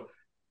 right? So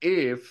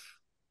if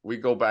we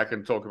go back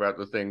and talk about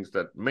the things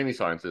that many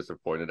scientists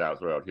have pointed out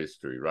throughout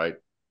history, right,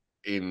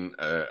 in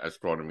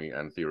astronomy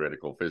and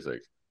theoretical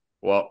physics,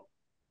 well,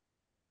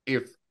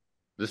 if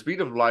the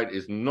speed of light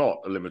is not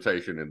a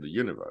limitation in the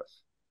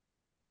universe,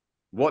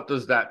 what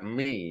does that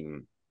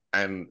mean?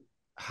 And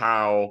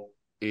how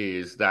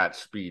is that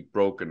speed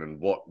broken? And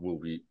what will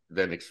we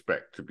then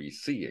expect to be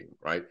seeing,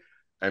 right?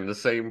 And the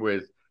same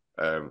with,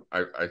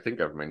 I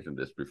think I've mentioned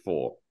this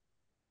before.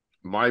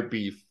 My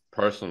beef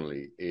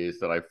personally is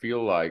that I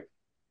feel like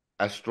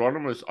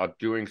astronomers are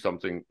doing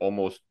something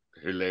almost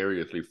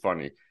hilariously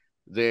funny.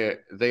 They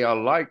are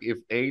like if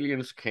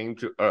aliens came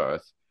to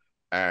Earth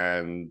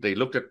and they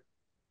looked at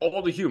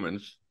all the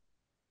humans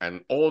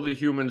and all the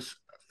humans'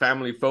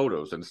 family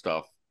photos and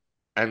stuff,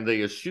 and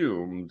they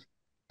assumed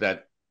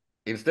that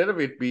instead of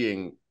it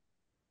being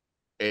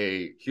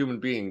a human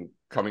being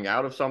coming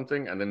out of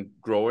something and then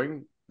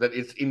growing, that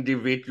it's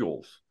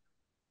individuals,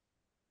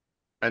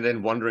 and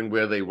then wondering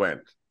where they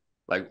went.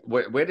 Like,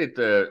 where did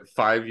the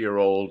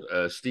 5-year-old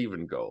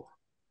Stephen go?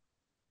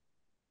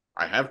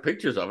 I have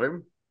pictures of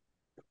him.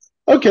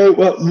 Okay,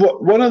 well,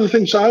 one of the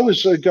things I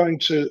was going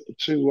to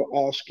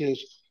ask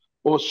is,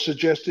 or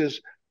suggest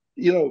is,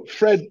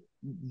 Fred,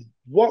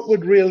 what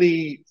would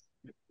really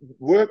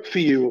work for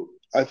you,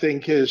 I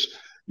think, is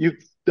you've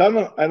done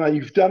a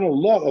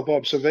lot of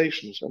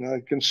observations, and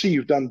I can see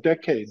you've done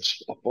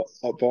decades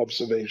of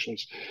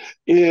observations.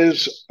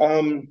 Is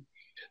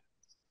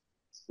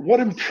what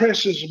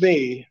impresses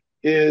me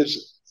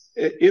is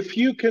if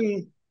you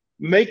can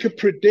make a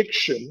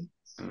prediction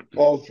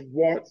of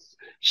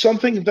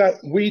something that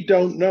we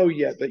don't know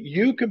yet, that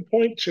you can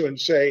point to and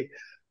say,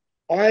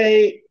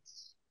 I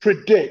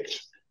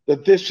predict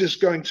that this is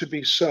going to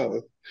be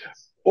so,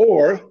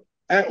 or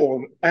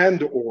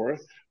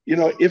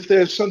if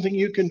there's something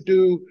you can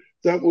do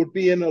that would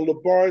be in a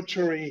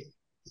laboratory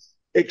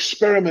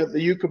experiment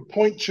that you could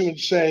point to and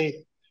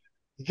say,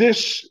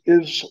 this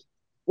is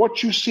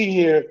what you see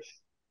here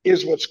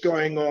is what's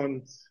going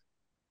on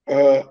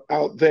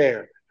out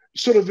there.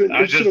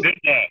 I just did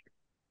that.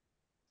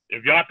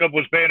 If Jakob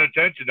was paying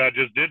attention, I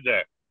just did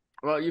that.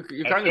 Well, you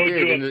kind of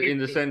did in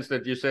the sense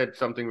that you said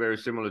something very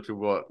similar to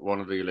what one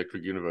of the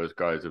Electric Universe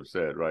guys have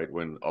said, right?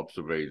 When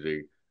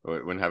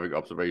having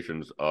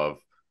observations of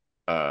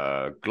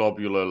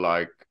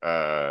globular-like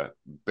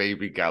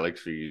baby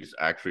galaxies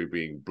actually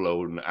being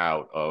blown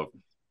out of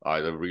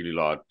either really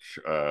large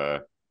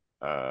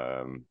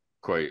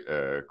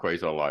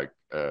quasar-like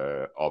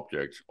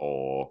objects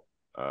or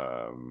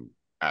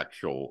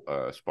actual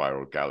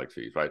spiral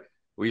galaxies, right?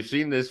 We've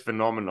seen this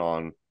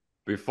phenomenon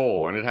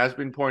before, and it has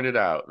been pointed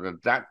out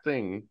that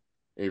thing,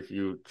 if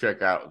you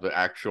check out the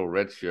actual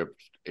redshift,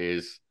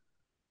 is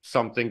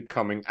something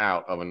coming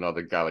out of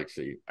another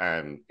galaxy,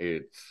 and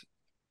it's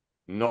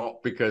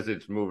not because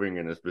it's moving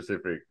in a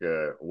specific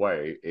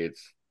way.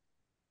 It's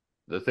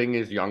the thing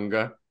is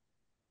younger.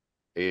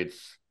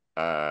 Its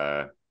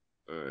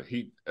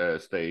heat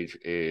stage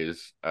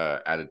is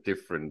at a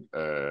different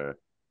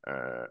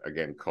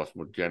again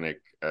cosmogenic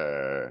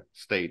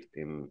state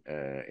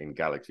in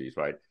galaxies,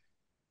 right?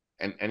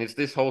 And it's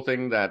this whole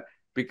thing that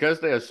because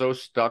they are so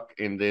stuck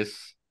in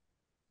this,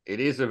 it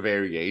is a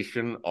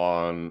variation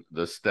on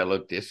the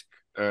stellar disk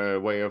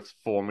way of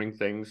forming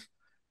things.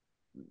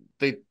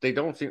 They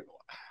don't seem.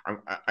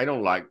 I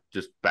don't like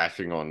just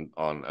bashing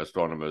on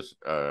astronomers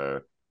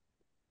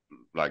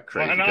like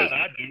crazy,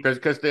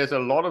 because there's a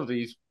lot of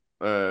these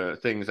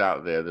things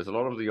out there. There's a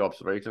lot of the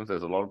observations.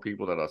 There's a lot of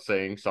people that are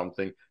saying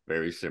something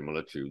very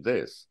similar to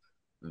this.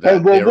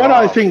 What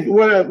I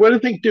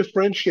think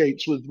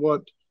differentiates with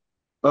what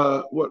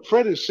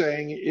Fred is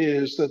saying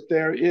is that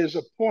there is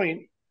a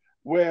point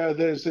where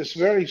there's this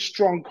very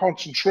strong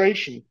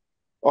concentration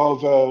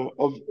of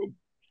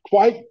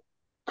quite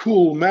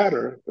cool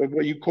matter, of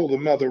what you call the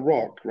mother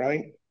rock,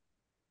 right?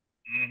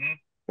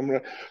 Mm-hmm.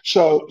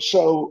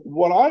 So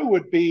what I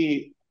would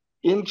be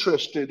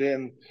interested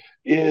in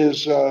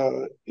is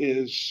I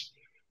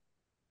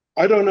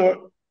don't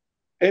know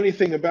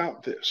anything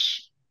about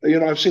this.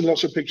 I've seen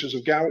lots of pictures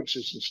of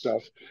galaxies and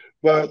stuff,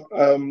 but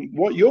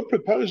what you're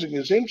proposing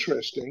is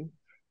interesting.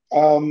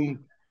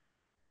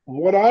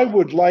 What I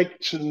would like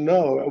to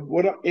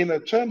know,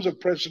 in terms of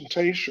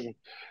presentation,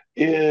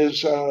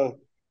 is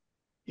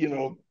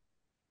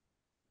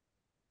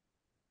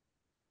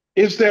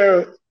is there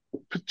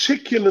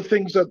particular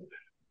things that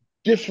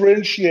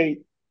differentiate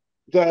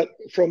that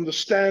from the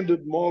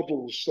standard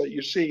models that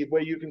you see,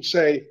 where you can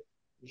say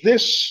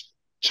this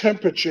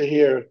temperature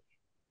here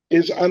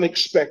is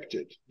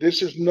unexpected?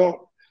 This is not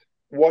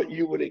what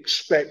you would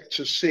expect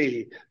to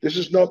see. This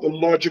is not the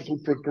logical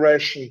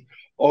progression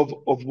of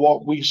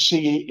what we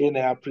see in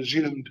our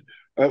presumed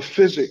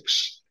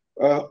physics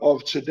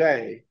of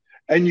today.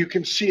 And you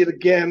can see it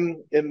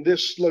again in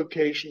this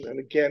location and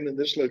again in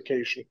this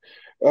location.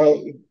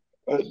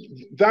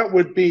 That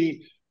would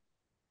be,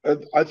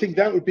 I think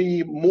that would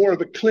be more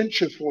of a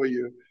clincher for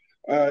you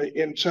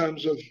in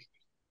terms of,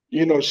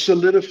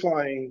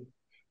 solidifying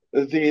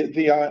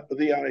the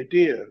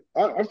idea.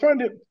 I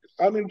find it.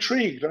 I'm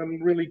intrigued.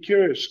 I'm really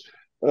curious.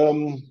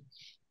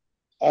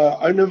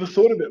 I never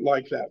thought of it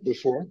like that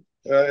before,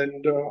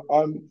 and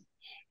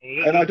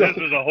I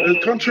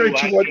don't. Contrary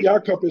to what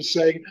Jakob is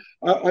saying,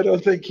 I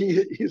don't think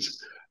he's.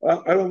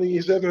 I don't think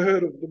he's ever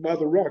heard of the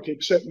Mother Rock,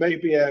 except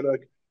maybe at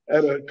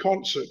a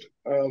concert.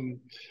 And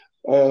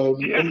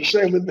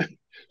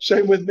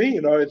same with me.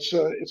 It's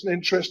an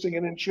interesting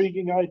and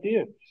intriguing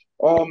idea.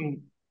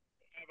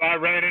 I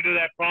ran into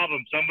that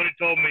problem. Somebody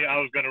told me I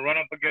was going to run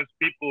up against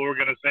people who were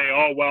going to say,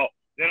 "Oh, well,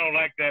 they don't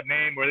like that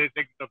name, or they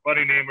think it's a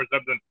funny name, or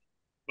something."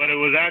 But it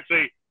was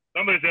actually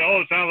somebody said, "Oh,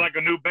 it sounds like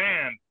a new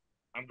band."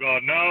 I'm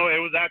going, "No, it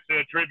was actually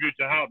a tribute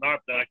to Houghton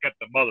Arp that I kept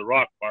the Mother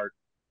Rock part."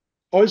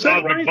 Oh, is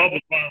that right?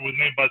 Bubble part was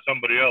named by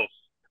somebody else.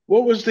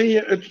 What was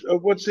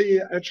what's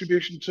the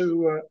attribution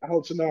to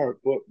Houghton Arp?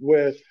 What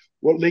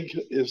link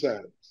is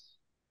that?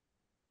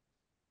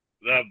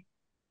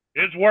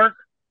 His work.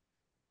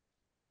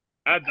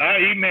 I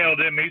emailed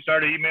him. He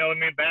started emailing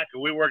me back,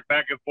 and we worked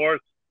back and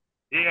forth.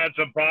 He had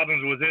some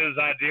problems with his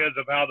ideas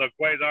of how the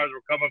quasars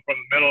were coming from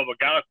the middle of a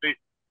galaxy,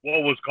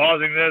 what was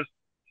causing this.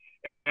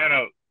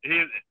 And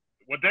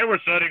what they were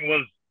studying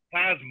was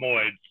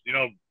plasmoids,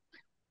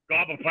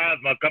 glob of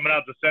plasma coming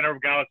out the center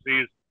of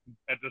galaxies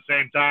at the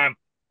same time.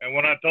 And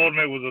when I told him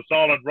it was a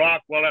solid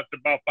rock, well, after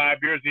about 5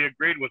 years, he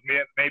agreed with me.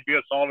 It may be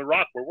a solid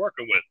rock we're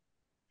working with.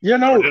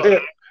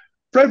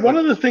 Fred, one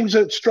of the things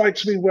that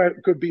strikes me where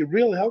it could be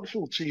real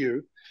helpful to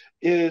you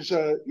is,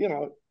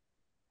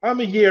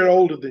 I'm a year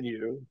older than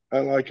you,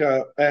 and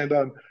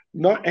I'm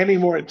not any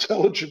more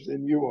intelligent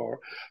than you are.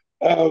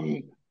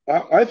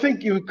 I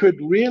think you could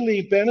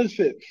really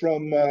benefit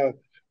from,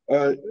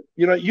 it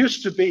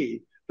used to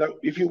be that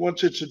if you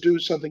wanted to do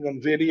something on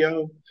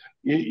video,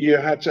 you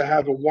had to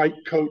have a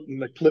white coat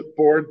and a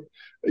clipboard,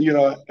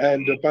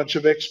 and a bunch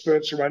of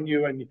experts around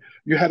you, and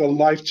you had a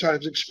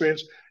lifetime's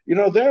experience.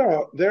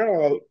 There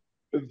are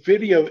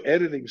video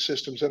editing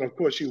systems, and of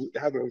course you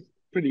have a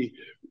pretty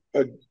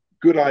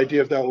good idea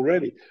of that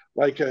already.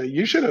 Like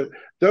you should have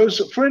those,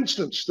 for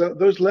instance,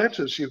 those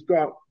letters you've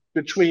got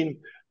between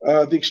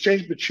the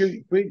exchange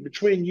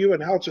between you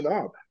and Houghton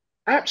Arp,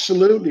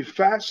 absolutely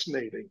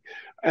fascinating,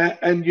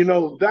 and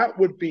that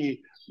would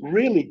be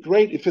really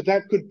great if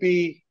that could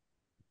be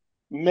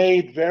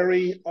made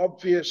very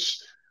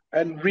obvious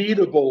and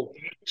readable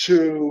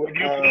to.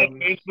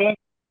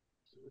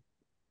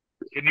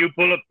 Can you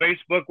pull up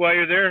Facebook while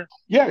you're there?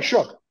 Yeah,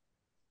 sure.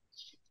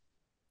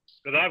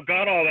 Because I've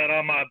got all that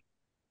on my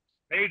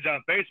page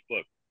on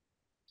Facebook.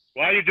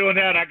 While you're doing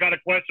that, I got a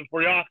question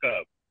for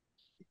Jakob.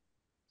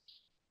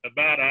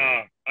 About,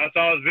 I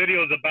saw his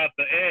videos about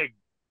the egg.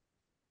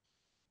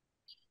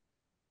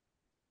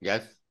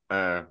 Yes,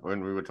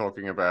 when we were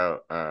talking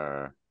about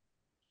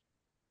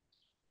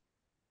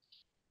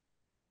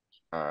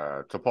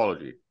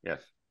topology,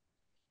 yes.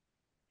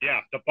 Yeah,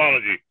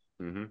 topology.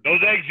 Mm-hmm.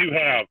 Those eggs you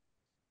have.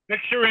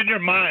 Picture in your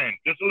mind,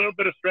 just a little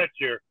bit of stretch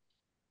here,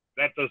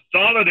 that the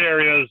solid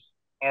areas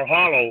are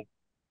hollow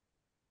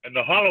and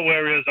the hollow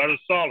areas are the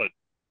solid.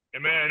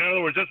 In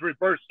other words, just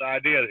reverse the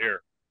idea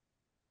here.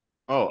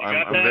 Oh,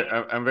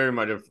 I'm very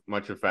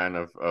much a fan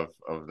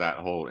of that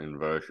whole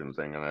inversion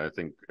thing, and I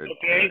think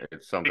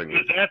it's something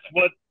because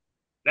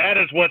that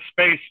is what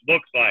space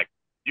looks like.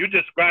 You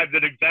described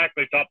it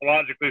exactly,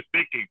 topologically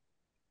speaking,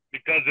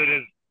 because it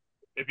is.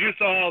 If you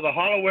saw the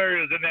hollow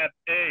areas in that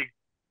egg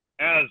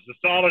as the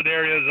solid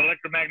areas,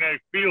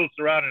 electromagnetic fields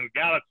surrounding the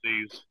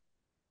galaxies,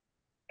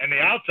 and the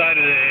outside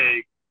of the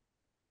egg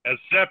as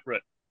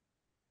separate.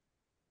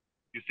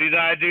 You see the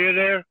idea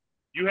there?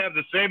 You have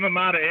the same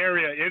amount of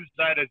area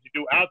inside as you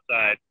do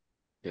outside.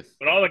 Yes.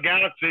 But all the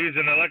galaxies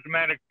and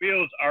electromagnetic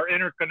fields are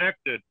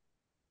interconnected,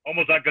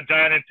 almost like a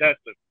giant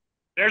intestine.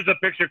 There's a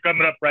picture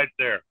coming up right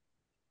there.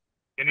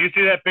 Can you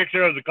see that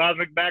picture of the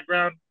cosmic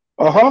background?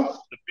 Uh-huh.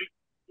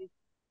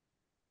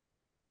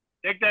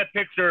 Take that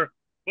picture,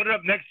 put it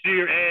up next to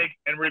your egg,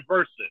 and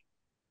reverse it.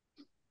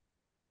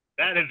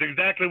 That is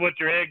exactly what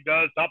your egg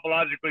does,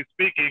 topologically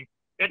speaking.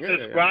 It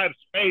describes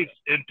space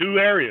in two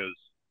areas.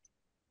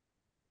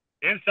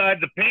 Inside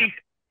the pink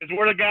is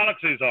where the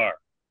galaxies are.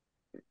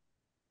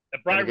 The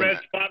bright red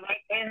spot right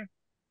there.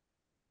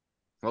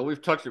 Well, we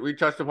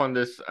touched upon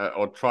this,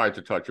 or tried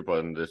to touch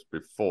upon this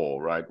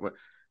before, right?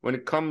 When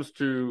it comes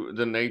to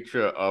the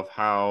nature of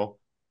how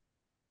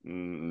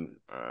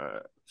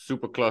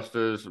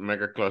superclusters,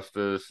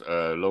 megaclusters,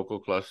 local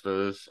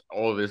clusters,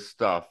 all this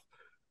stuff,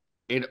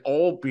 it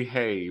all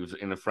behaves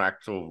in a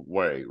fractal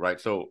way, right?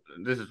 So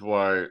this is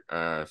why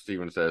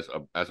Stephen says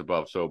as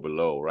above, so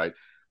below, right?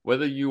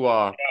 Whether you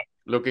are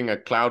looking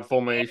at cloud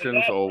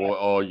formations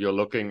or you're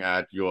looking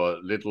at your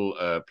little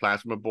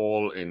plasma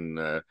ball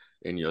in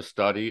your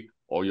study,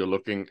 or you're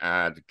looking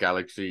at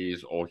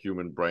galaxies or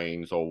human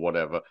brains or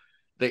whatever,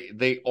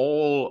 they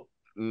all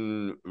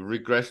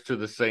regress to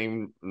the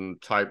same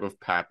type of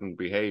pattern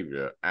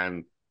behavior.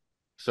 And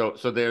so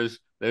there's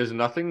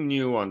nothing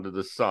new under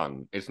the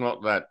sun. It's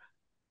not that.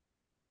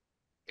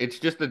 It's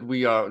just that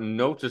we are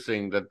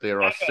noticing that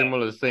there are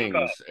similar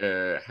things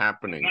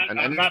happening.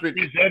 I'm not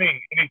presenting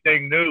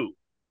anything new.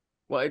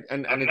 Well,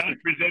 I'm not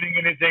presenting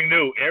anything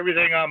new.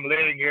 Everything I'm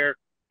laying here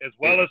is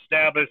well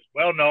established,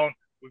 well known.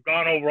 We've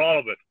gone over all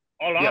of it.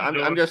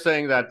 I'm just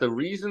saying that the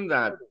reason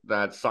that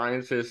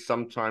scientists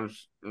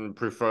sometimes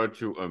prefer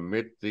to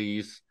omit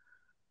these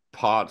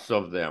parts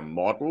of their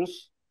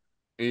models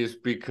is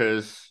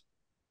because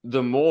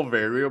the more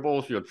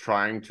variables you're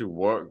trying to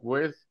work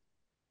with,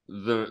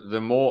 the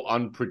more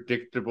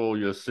unpredictable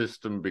your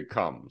system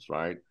becomes,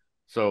 right?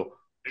 So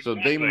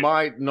they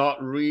might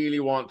not really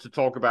want to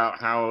talk about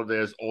how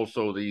there's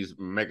also these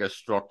mega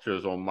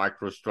structures or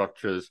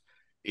microstructures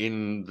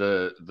in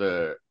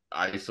the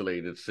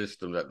isolated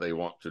system that they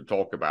want to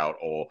talk about,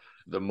 or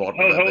the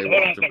model that they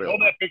want to build.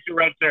 Hold that picture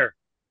right there.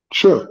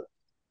 Sure.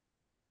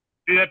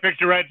 See that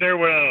picture right there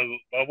where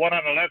the one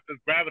on the left is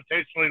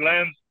gravitationally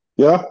lensed?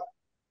 Yeah.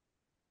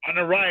 On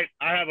the right,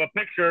 I have a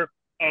picture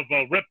of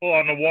a ripple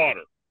on the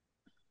water.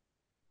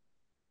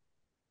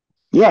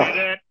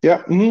 Yeah.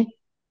 Yeah. Mm-hmm.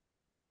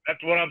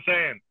 That's what I'm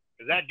saying.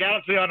 Is that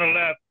galaxy on the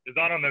left is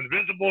on an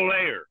invisible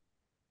layer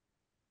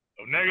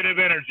of negative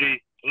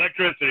energy,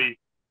 electricity,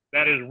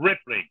 that is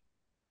rippling.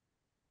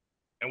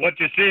 And what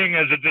you're seeing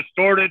is a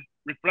distorted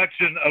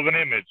reflection of an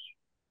image.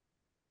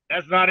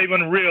 That's not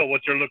even real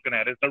what you're looking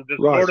at. It's a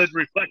distorted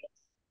reflection.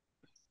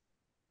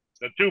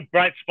 The two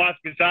bright spots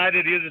beside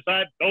it, either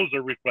side, those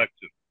are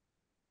reflections.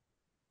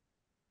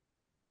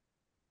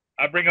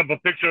 I bring up a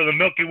picture of the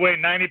Milky Way.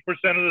 90%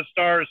 of the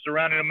stars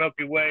surrounding the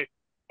Milky Way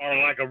are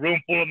like a room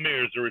full of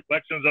mirrors, the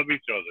reflections of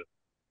each other.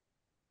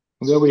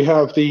 And then we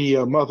have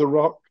the Mother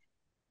Rock.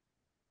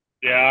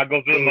 Yeah, I'll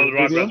go through the Mother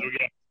Rock as we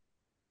go.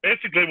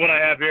 Basically, what I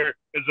have here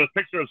is a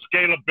picture of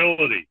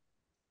scalability.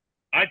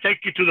 I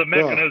take you to the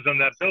mechanism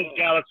that builds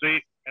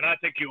galaxy, and I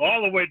take you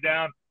all the way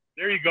down.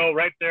 There you go,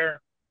 right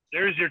there.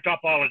 There's your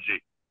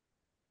topology.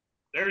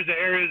 There's the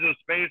areas of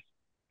space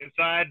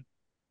inside,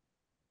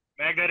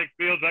 magnetic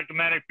field,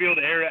 electromagnetic field,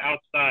 area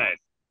outside.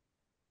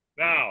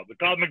 Now, the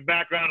cosmic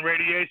background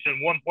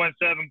radiation,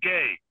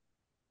 1.7K.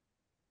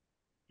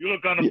 You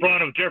look on the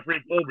front of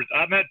Jeffrey Burbidge.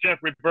 I met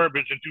Jeffrey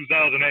Burbidge in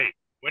 2008.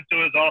 Went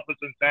to his office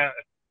in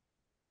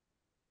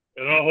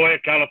La Jolla,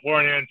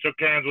 California, and shook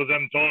hands with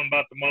him, told him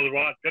about the Mother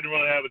Rock. Didn't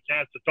really have a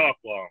chance to talk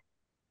long.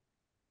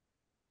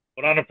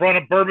 But on the front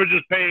of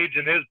Burbidge's page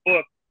in his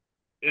book,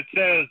 it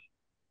says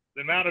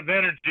the amount of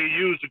energy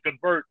used to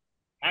convert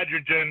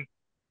hydrogen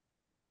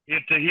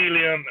into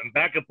helium and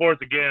back and forth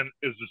again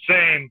is the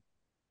same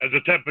as the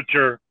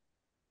temperature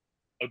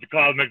of the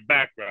cosmic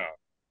background.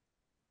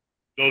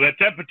 So that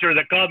temperature,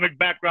 that cosmic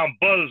background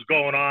buzz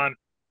going on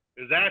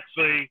is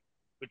actually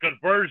the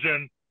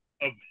conversion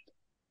of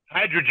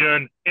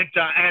hydrogen into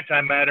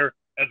antimatter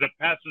as it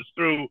passes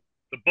through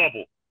the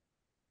bubble.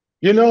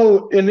 You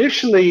know,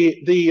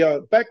 initially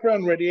the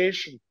background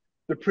radiation,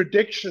 the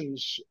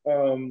predictions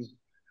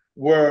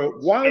were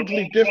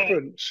wildly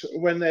different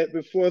when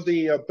before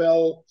the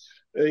Bell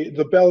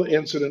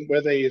incident,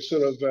 where they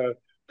sort of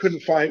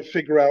couldn't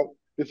figure out.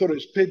 They thought it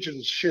was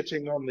pigeons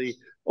shitting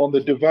on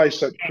the device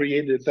that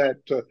created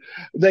that.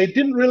 They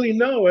didn't really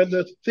know, and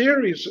the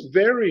theories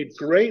varied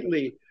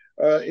greatly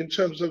in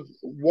terms of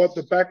what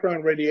the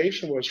background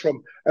radiation was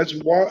from as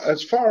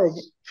far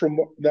from.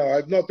 Now,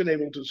 I've not been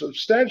able to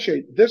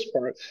substantiate this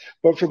part,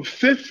 but from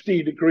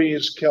 50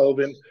 degrees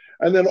Kelvin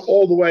and then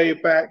all the way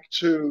back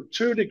to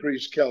 2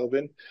 degrees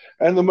Kelvin.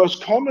 And the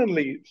most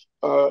commonly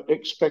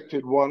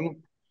expected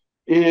one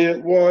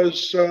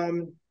was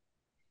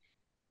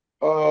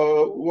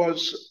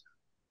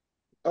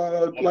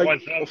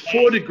like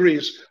 4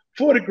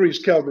 degrees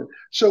Kelvin.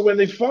 So when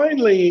they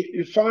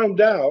finally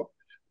found out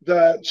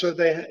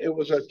that it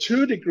was a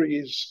 2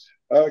 degrees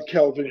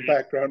Kelvin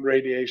background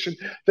radiation,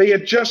 they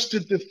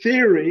adjusted the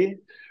theory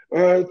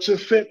to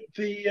fit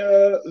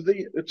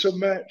to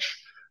match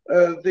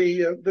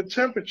the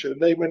temperature.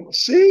 They went,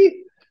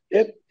 see,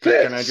 it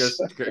fits.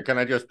 Can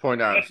I just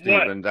point out,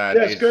 Stephen, that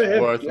it's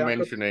worth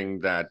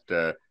mentioning that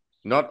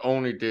not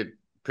only did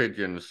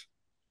pigeons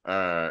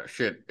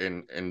shit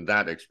in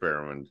that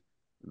experiment,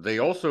 they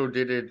also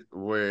did it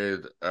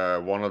with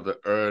one of the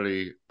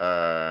early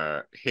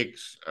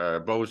Higgs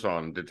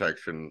boson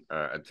detection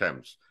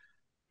attempts.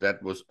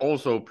 That was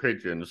also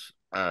pigeons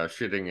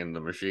shitting in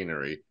the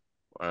machinery.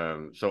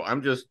 So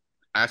I'm just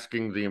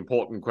asking the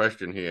important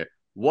question here: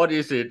 what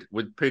is it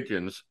with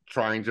pigeons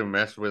trying to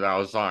mess with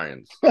our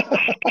science? To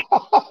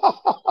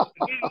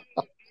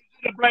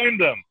blame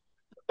them.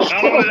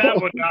 Not only that,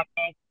 but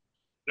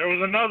there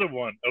was another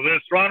one of an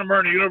astronomer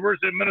in the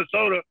University of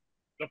Minnesota,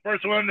 the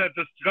first one that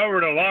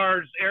discovered a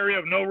large area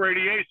of no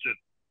radiation.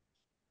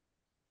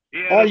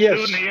 He had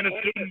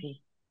student.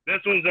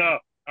 This was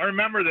I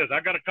remember this. I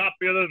got a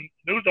copy of the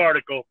news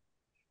article,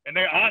 and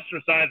they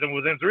ostracized him.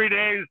 Within 3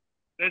 days,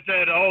 they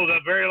said, "Oh, the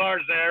very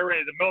large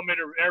area, the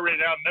millimeter area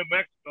down in New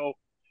Mexico,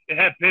 it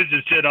had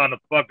pigeon shit on the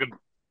fucking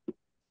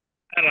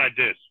satellite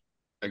dish."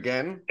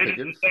 Again, they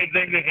did the same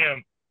thing to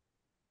him.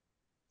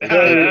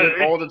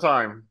 All the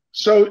time.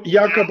 So,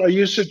 Jakob, are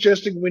you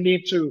suggesting we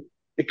need to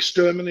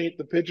exterminate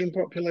the pigeon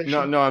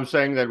population? No, I'm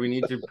saying that we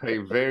need to pay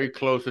very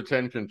close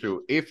attention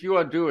to, if you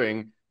are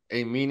doing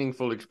a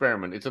meaningful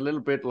experiment, it's a little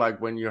bit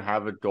like when you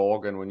have a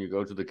dog and when you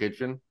go to the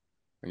kitchen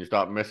and you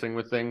start messing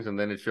with things and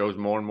then it shows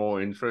more and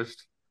more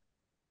interest.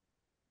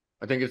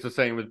 I think it's the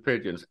same with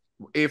pigeons.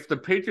 If the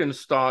pigeons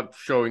start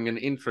showing an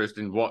interest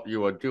in what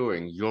you are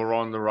doing, you're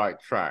on the right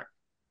track.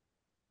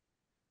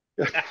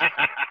 That's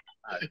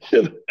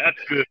good.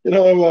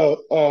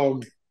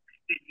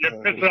 You're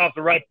pissing off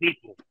the right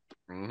people.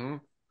 Mm-hmm.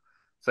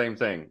 Same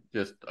thing,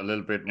 just a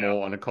little bit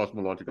more on a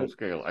cosmological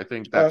scale. I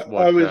think that's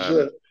what I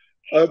was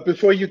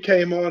before you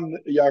came on,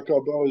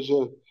 Jakob. I was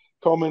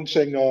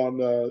commenting on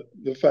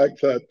the fact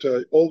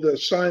that all the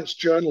science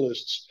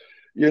journalists,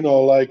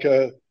 like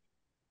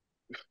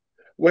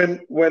when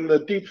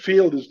the deep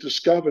field is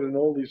discovered and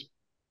all these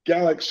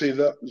galaxies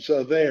that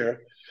are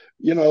there,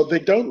 they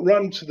don't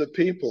run to the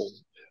people,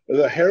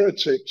 the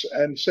heretics,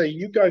 and say,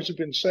 "You guys have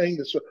been saying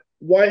this.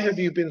 Why have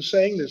you been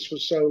saying this for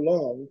so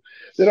long?"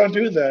 They don't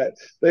do that.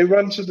 They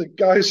run to the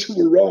guys who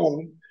were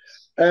wrong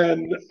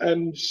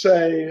and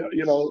say,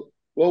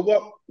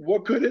 well,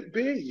 what could it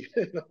be?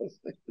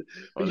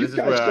 Well, this is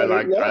where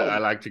I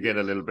like to get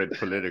a little bit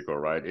political,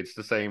 right? It's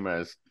the same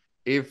as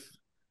if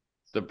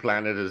the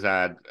planet has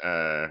had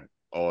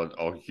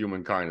or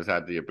humankind has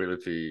had the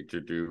ability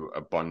to do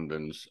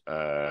abundance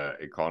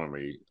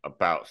economy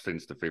about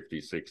since the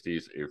 50s,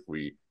 60s, if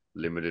we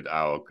limited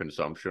our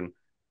consumption,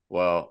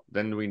 well,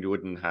 then we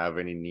wouldn't have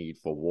any need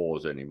for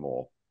wars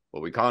anymore.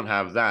 But we can't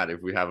have that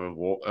if we have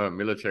a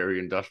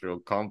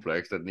military-industrial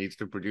complex that needs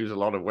to produce a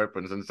lot of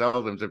weapons and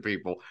sell them to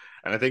people.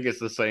 And I think it's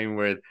the same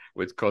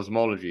with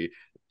cosmology.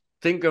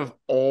 Think of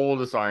all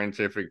the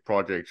scientific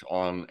projects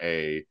on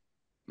a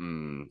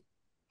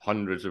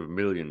hundreds of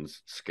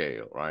millions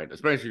scale, right?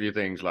 Especially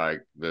things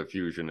like the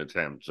fusion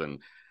attempts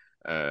and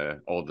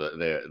all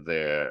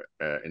their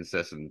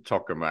incessant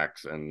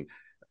tokamaks and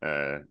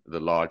the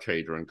Large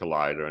Hadron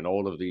Collider and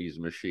all of these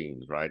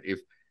machines, right?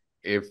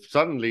 If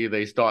suddenly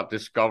they start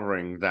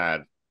discovering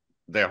that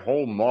their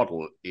whole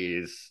model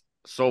is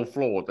so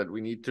flawed that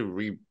we need to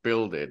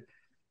rebuild it,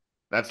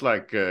 that's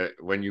like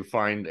when you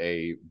find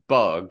a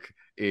bug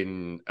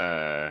in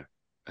your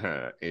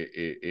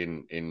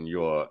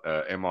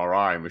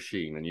MRI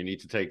machine and you need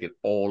to take it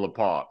all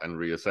apart and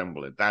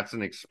reassemble it. That's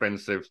an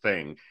expensive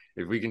thing.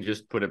 If we can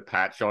just put a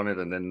patch on it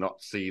and then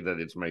not see that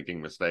it's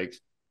making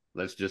mistakes,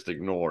 let's just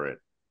ignore it.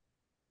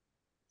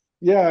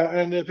 Yeah,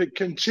 and if it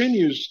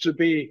continues to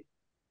be,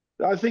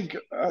 I think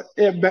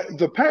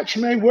the patch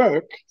may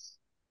work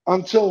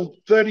until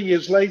 30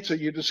 years later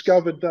you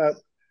discovered that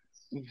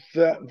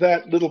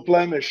little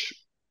blemish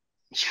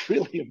is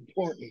really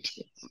important.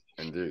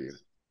 Indeed.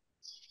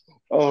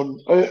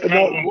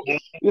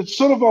 It's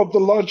sort of the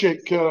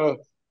logic.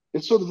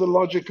 It's sort of the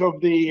logic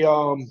of the,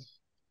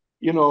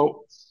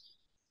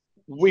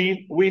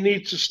 we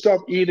need to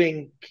stop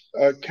eating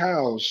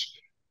cows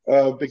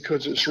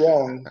because it's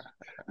wrong.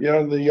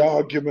 The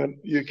argument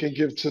you can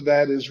give to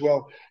that as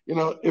well.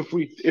 If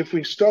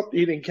we stopped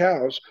eating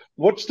cows,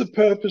 what's the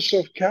purpose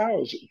of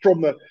cows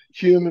from the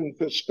human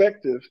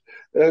perspective?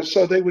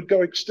 So they would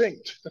go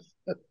extinct.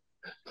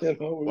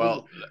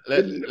 Well,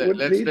 let's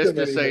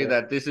just say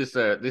that this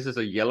is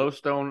a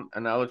Yellowstone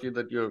analogy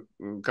that you're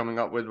coming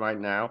up with right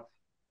now.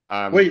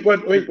 Wait!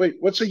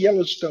 What's a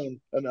Yellowstone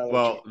analogy?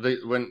 Well,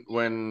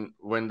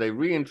 when they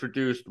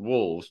reintroduced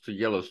wolves to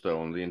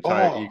Yellowstone, the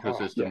entire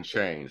ecosystem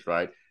changed,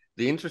 right?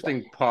 The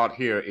interesting part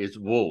here is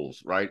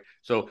wolves, right?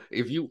 So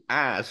if you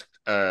asked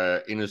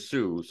in a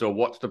zoo, so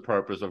what's the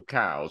purpose of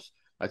cows?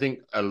 I think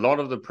a lot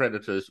of the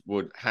predators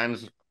would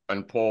hands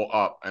and paw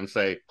up and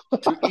say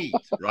to eat,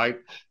 right?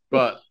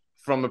 But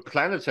from a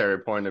planetary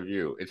point of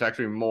view, it's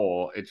actually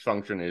more, its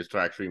function is to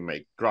actually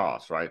make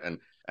grass, right?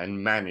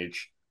 And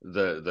manage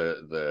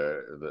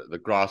the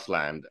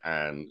grassland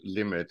and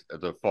limit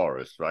the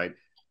forest, right?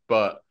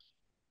 But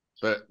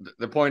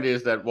the point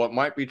is that what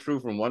might be true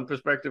from one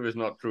perspective is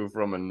not true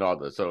from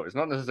another. So it's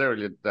not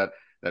necessarily that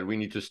we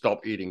need to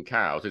stop eating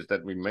cows. It's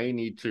that we may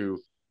need to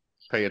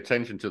pay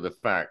attention to the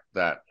fact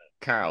that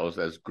cows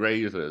as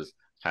grazers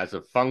has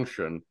a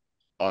function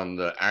on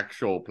the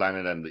actual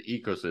planet and the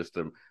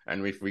ecosystem.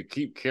 And if we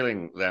keep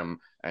killing them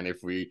and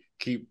if we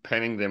keep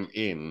penning them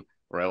in,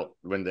 well,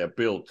 when they're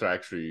built to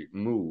actually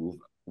move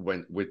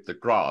with the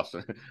grass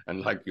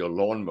and like your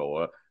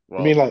lawnmower.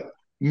 Well, I mean, like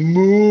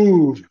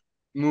move.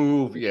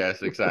 Move,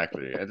 yes,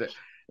 exactly.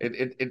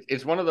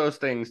 It's one of those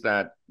things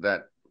that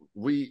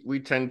we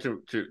tend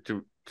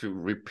to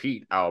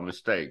repeat our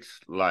mistakes,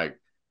 like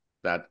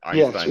that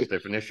Yes, Einstein's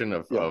definition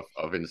yeah.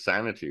 of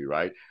insanity,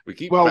 right? We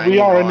keep Well, banging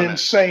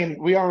on.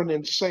 we are an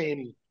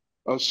insane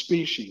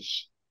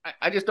species.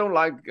 I just don't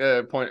like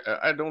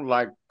I don't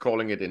like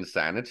calling it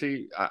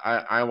insanity.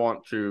 I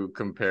want to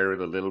compare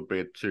it a little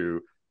bit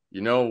to,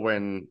 you know,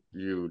 when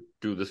you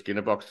do the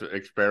Skinner box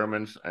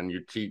experiments and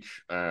you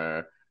teach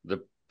the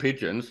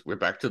pigeons. We're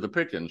back to the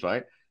pigeons,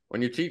 right?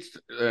 When you teach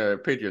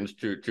pigeons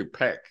to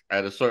peck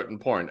at a certain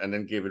point and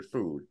then give it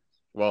food.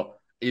 Well,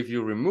 if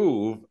you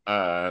remove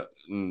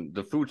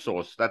the food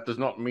source, that does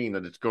not mean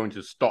that it's going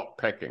to stop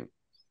pecking.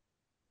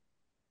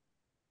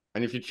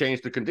 And if you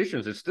change the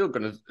conditions, it's still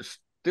going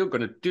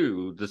to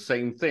do the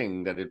same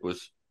thing that it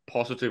was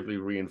positively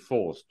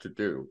reinforced to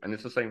do. And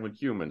it's the same with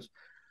humans.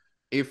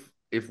 If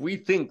we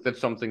think that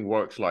something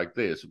works like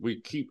this,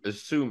 we keep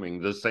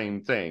assuming the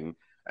same thing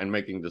and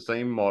making the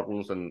same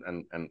models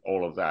and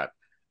all of that.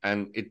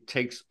 And it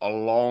takes a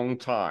long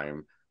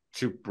time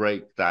to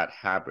break that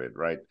habit,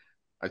 right?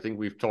 I think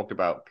we've talked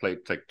about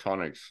plate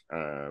tectonics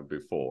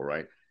before,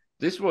 right?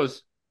 This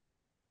was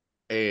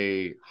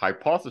a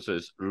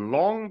hypothesis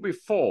long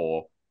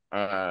before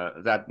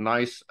that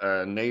nice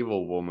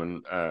naval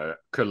woman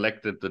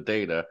collected the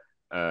data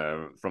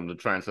from the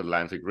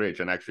transatlantic ridge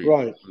and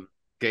actually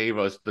gave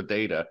us the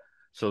data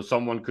so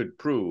someone could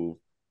prove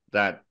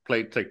that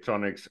plate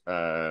tectonics,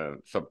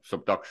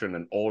 subduction,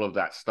 and all of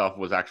that stuff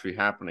was actually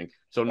happening.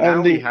 So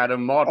now we had a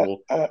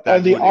model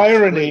and the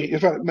irony,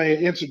 if I may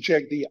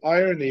interject, the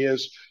irony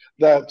is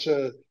that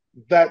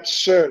that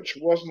search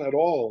wasn't at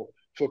all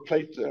for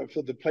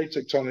the plate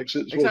tectonics.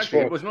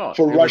 It was not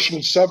for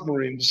Russian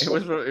submarines.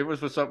 It was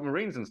for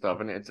submarines and stuff.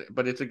 And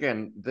it's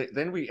again,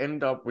 then we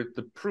end up with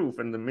the proof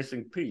and the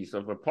missing piece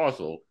of a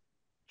puzzle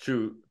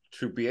to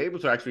be able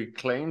to actually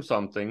claim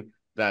something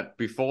that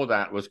before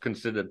that was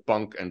considered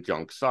bunk and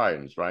junk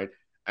science, right?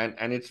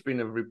 And it's been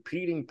a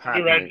repeating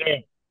pattern. Right there.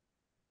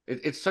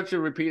 It's such a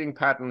repeating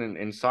pattern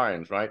in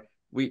science, right?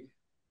 We've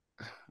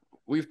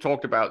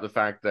talked about the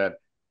fact that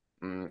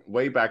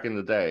way back in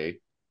the day,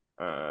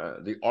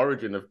 the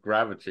origin of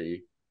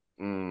gravity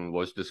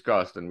was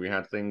discussed, and we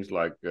had things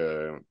like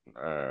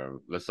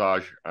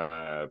Lesage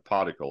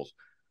particles.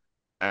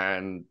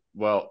 And,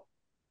 well,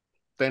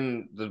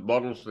 then the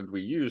models that we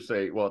use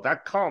say, well,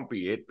 that can't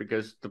be it,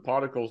 because the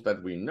particles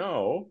that we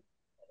know,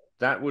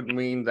 that would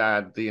mean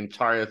that the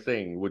entire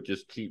thing would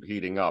just keep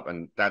heating up,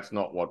 and that's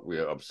not what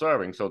we're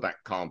observing, so that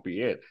can't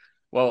be it.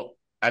 Well,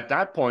 at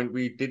that point,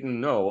 we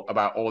didn't know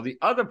about all the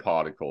other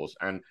particles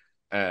and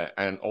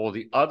all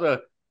the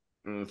other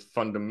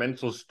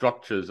fundamental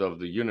structures of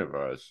the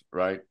universe,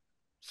 right?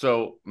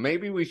 So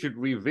maybe we should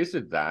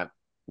revisit that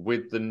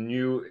with the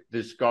new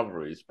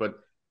discoveries, but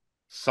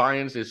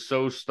science is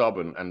so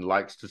stubborn and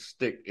likes to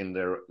stick in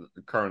their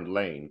current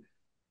lane.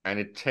 And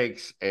it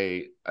takes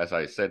as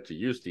I said to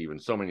you, Stephen,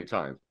 so many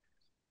times,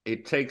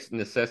 it takes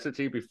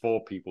necessity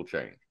before people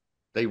change.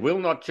 They will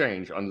not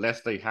change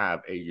unless they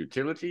have a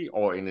utility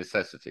or a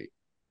necessity.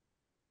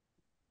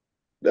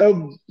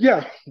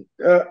 Yeah,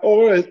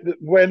 or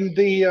when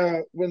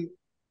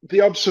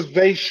the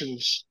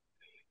observations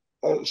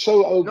are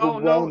so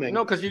overwhelming.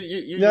 No, because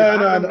you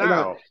have them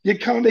now. You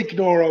can't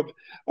ignore them.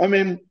 I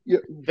mean,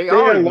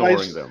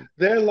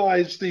 there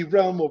lies the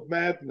realm of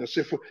madness.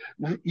 If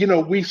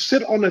we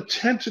sit on a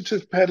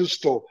tentative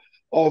pedestal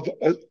of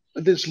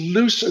this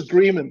loose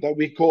agreement that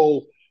we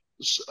call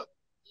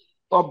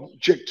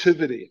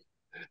objectivity.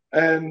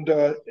 And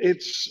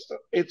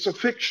it's a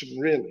fiction,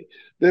 really.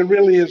 There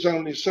really is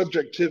only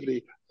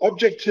subjectivity.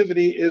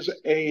 Objectivity is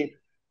a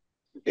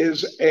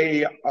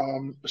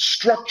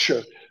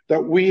structure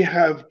that we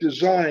have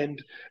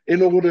designed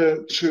in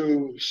order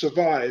to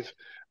survive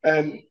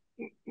and,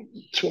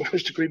 to a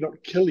large degree,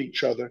 not kill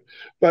each other.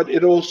 But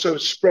it also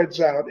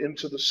spreads out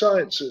into the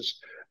sciences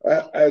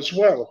as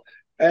well.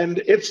 And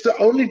it's the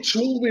only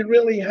tool we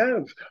really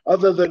have,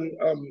 other than,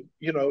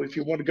 if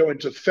you want to go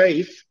into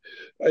faith,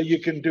 you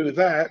can do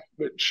that,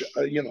 which,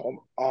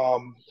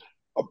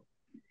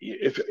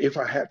 if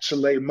I had to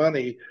lay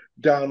money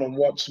down on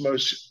what's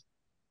most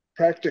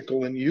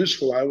practical and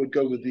useful, I would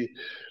go with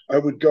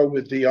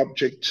the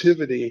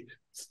objectivity,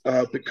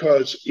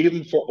 because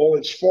even for all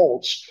its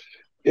faults,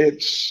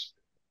 it's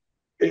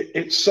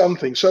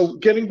something. So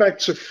getting back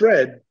to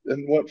Fred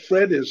and what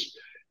Fred is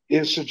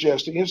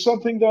suggesting is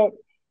something that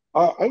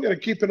I'm going to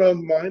keep it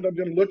on mind. I'm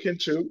going to look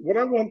into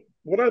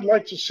what I'd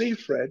like to see,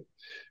 Fred,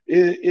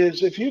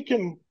 is if you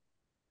can.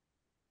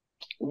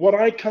 What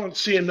I can't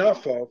see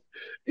enough of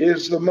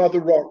is the mother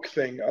rock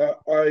thing.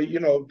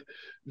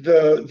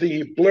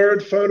 The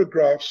blurred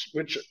photographs,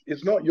 which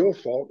is not your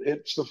fault.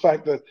 It's the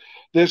fact that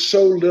there's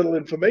so little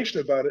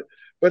information about it.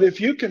 But if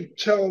you can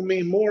tell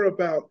me more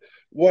about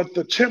what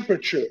the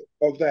temperature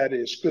of that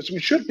is, because we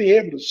should be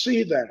able to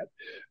see that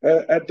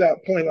at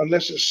that point,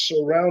 unless it's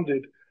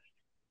surrounded,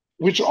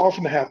 which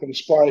often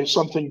happens, by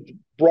something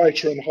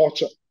brighter and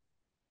hotter,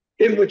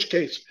 in which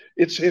case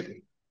it's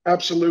hidden.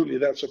 Absolutely,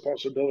 that's a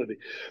possibility.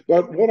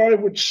 But what I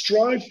would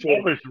strive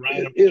for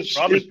Probably is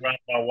surrounded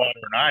by water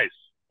and ice.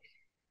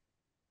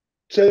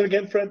 say that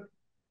again, Fred.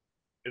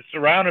 It's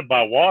surrounded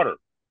by water.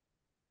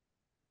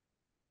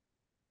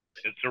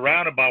 It's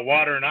surrounded by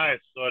water and ice.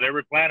 So at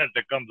every planet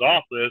that comes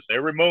off this,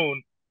 every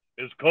moon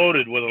is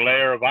coated with a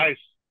layer of ice.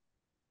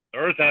 The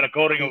Earth had a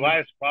coating of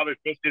ice, probably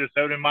 50 to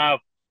 70 miles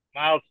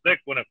thick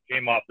when it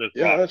came off this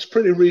Yeah, rock. that's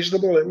pretty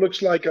reasonable. It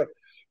looks like a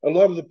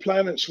lot of the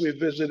planets we've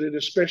visited,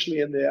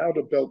 especially in the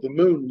outer belt, the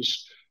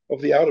moons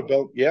of the outer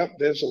belt. Yeah,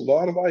 there's a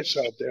lot of ice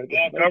out there.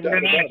 There's no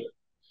doubt about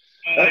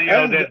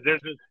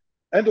it.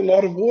 And a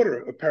lot of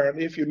water,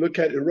 apparently. If you look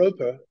at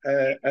Europa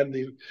and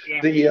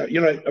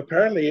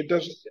apparently it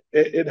does.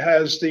 It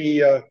has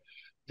the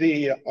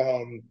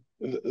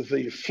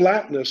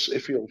flatness.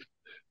 If you'll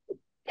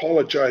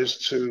apologize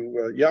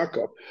to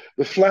Jakob,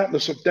 the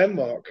flatness of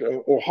Denmark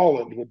or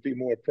Holland would be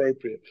more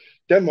appropriate.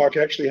 Denmark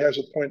actually has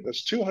a point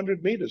that's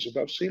 200 meters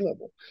above sea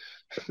level.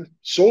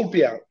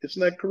 Solbjerg,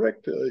 isn't that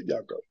correct,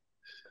 Jakob?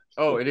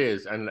 Oh, it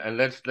is, and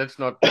let's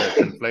not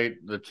conflate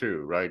the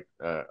two, right?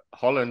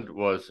 Holland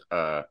was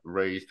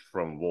raised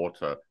from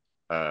water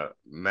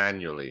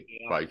manually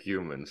by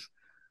humans.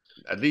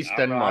 At least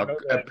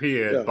Denmark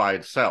appeared by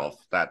itself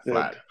that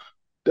flat.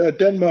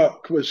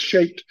 Denmark was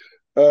shaped,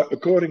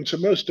 according to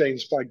most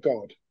Danes, by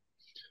God.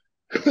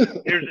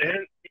 Steve,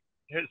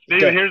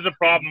 here's the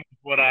problem with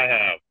what I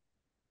have.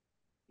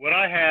 What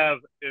I have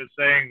is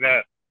saying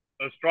that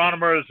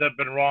astronomers have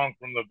been wrong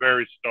from the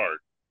very start.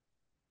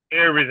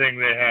 Everything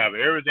they have,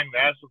 everything, the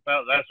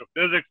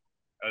astrophysics,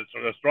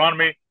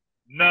 astronomy,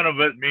 none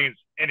of it means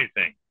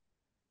anything.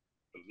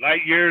 The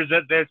light years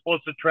that they're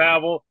supposed to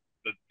travel,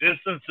 the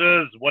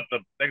distances, what the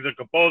things are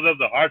composed of,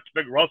 the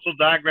Hertzsprung-Russell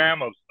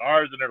diagram of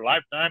stars in their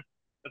lifetime,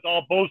 that's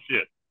all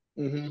bullshit.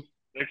 Mm-hmm.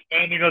 The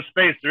expanding of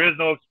space, there is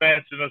no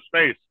expansion of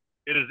space.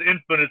 It is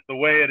infinite the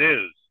way it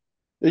is.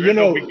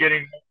 No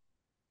beginning.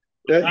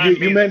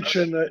 You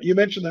mentioned the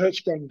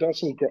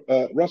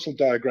Hertzsprung-Russell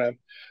diagram.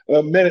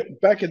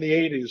 Back in the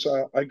 80s,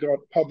 I got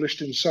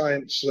published in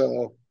Science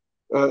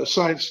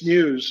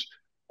News.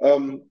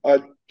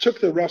 I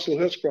took the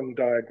Russell-Hertzsprung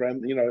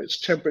diagram,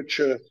 its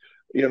temperature,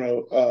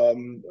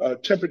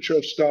 temperature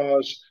of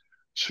stars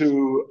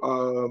to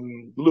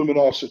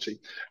luminosity,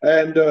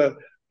 and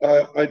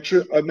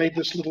I made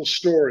this little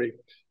story.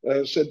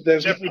 Said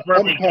there's an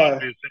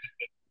umpire.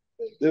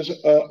 There's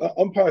an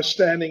umpire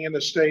standing in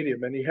a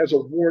stadium, and he has a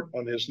wart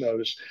on his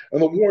nose,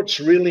 and the wart's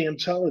really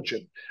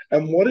intelligent.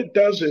 And what it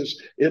does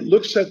is it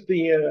looks at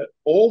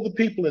all the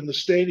people in the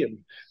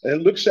stadium, and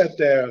it looks at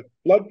their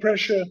blood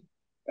pressure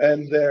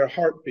and their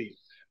heartbeat,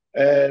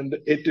 and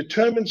it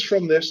determines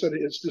from this that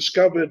it's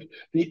discovered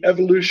the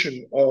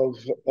evolution of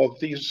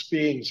these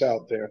beings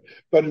out there.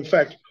 But in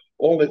fact,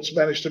 all it's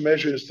managed to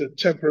measure is the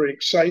temporary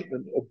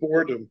excitement or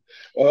boredom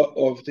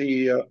of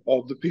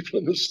the people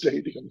in the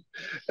stadium.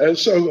 And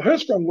so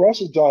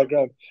Hertzsprung-Russell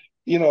diagram,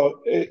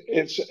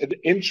 it's an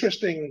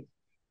interesting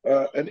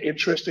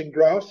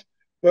graph,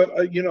 but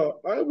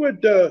I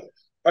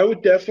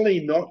would definitely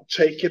not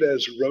take it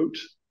as rote.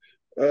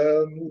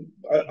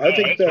 I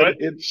think that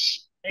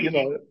it's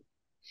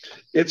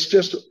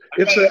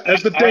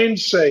as the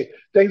Danes say.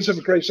 Danes have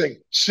a great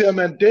saying, "Ser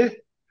man det."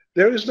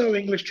 There is no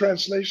English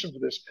translation for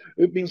this.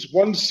 It means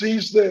one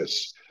sees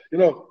this.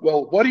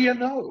 Well, what do you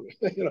know?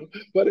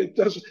 But it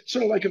does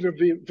sort of like a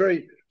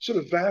very sort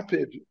of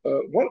vapid,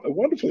 a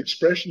wonderful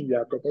expression,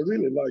 Jakob. I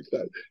really like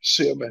that.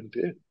 Ser man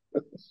det.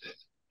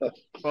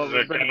 Well, but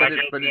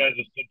as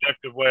a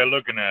subjective way of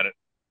looking at it.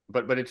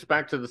 But it's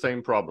back to the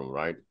same problem,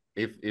 right?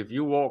 If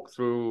you walk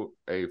through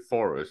a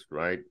forest,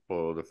 right,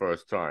 for the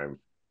first time,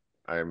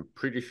 I'm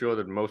pretty sure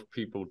that most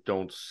people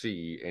don't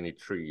see any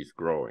trees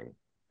growing.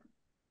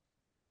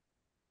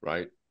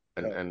 Right,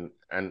 and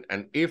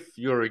if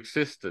your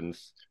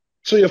existence,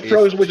 so you're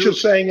frozen. What you're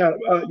saying,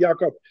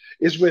 Jakob,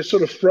 is we're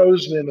sort of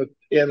frozen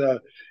in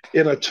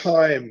a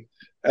time,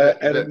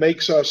 and it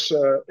makes us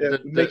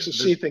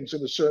see things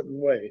in a certain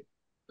way.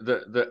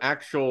 The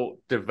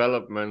actual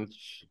development,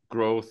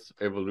 growth,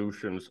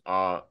 evolutions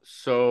are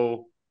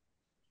so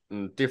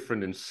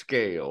different in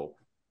scale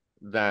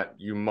that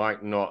you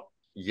might not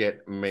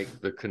yet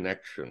make the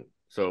connection.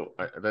 So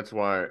that's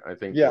why I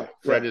think what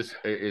Fred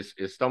is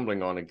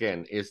stumbling on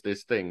again is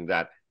this thing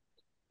that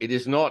it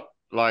is not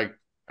like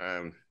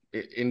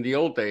in the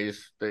old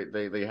days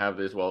they have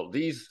this, well,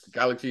 these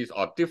galaxies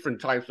are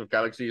different types of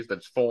galaxies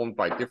that's formed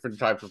by different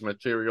types of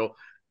material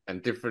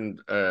and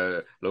different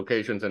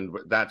locations, and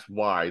that's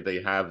why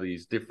they have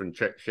these different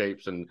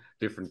shapes and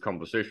different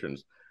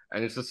compositions.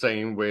 And it's the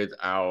same with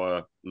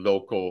our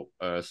local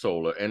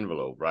solar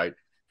envelope, right?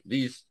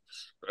 These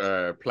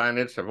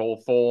planets have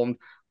all formed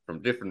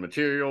from different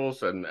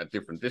materials and at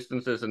different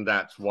distances, and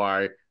that's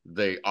why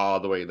they are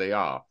the way they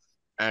are.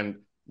 And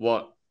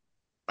what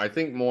I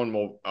think more and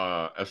more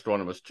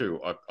astronomers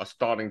too are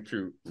starting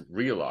to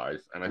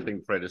realize, and I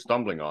think Fred is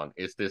stumbling on,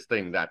 is this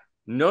thing that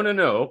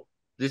no,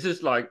 this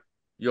is like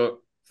your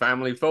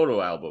family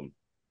photo album.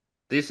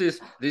 This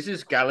is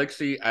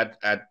galaxy at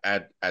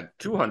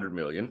 200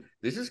 million.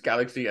 This is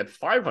galaxy at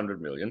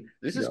 500 million.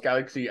 This is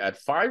galaxy at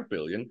 5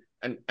 billion,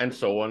 and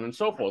so on and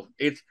so forth.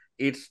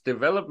 It's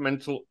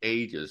developmental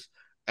ages,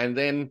 and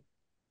then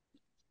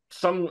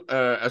some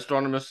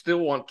astronomers still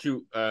want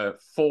to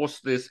force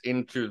this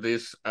into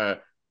this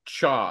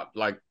chart,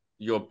 like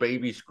your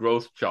baby's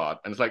growth chart,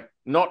 and it's like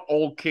not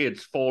all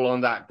kids fall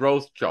on that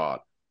growth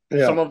chart.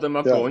 Some of them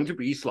are going to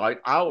be slight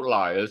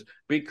outliers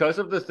because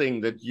of the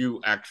thing that you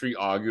actually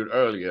argued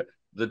earlier,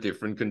 the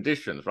different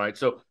conditions, right?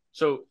 So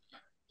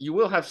you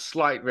will have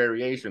slight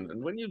variations.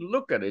 And when you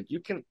look at it,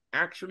 you can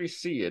actually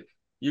see it.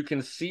 You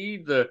can see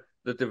the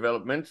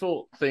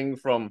developmental thing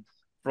from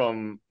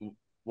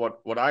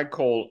what I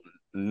call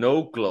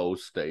no glow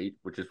state,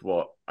 which is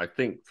what I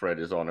think Fred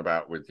is on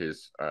about with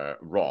his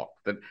rock.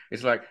 That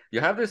it's like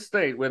you have this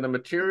state where the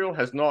material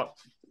has not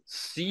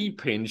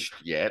C-pinched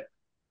yet,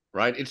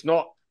 right? It's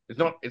not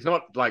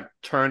like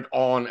turned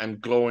on and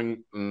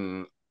glowing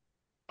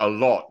a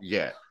lot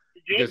yet.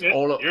 Because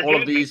all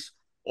of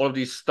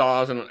these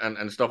stars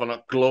and stuff are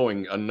not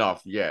glowing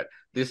enough yet.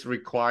 This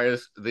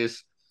requires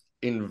this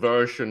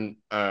inversion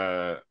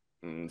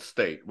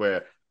state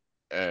where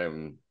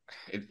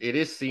it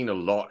is seen a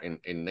lot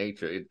in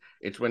nature.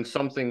 It's when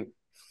something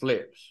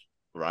flips,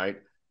 right?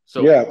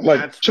 So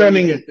like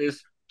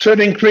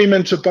turning cream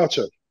into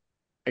butter.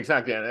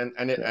 Exactly,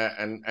 and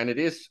it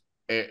is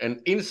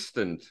an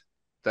instant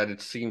that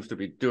it seems to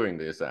be doing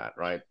this at,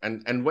 right?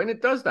 And when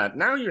it does that,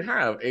 now you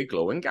have a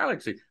glowing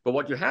galaxy. But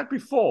what you had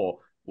before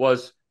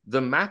was the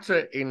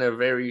matter in a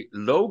very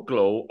low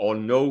glow or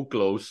no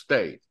glow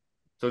state.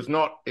 So it's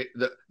not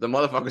the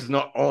motherfucker's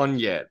not on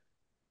yet.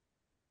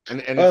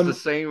 And it's the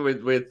same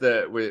with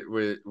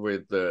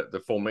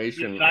the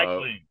formation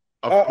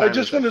of I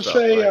just want to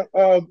say,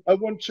 right? I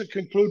want to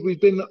conclude.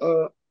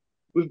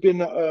 We've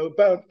been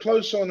about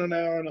close on an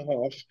hour and a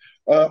half.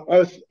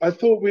 I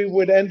thought we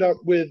would end up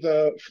with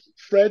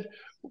Fred.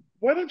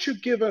 Why don't you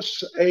give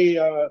us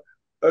a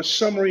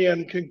summary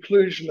and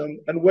conclusion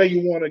and where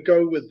you want to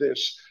go with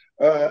this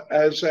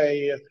as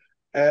a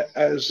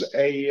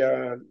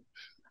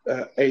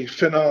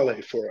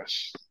finale for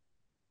us?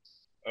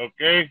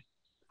 Okay.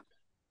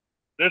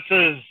 This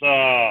is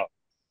I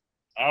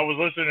was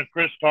listening to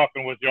Chris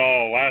talking with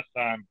y'all last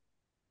time,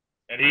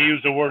 and he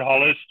used the word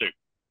holistic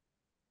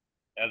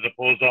as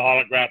opposed to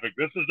holographic.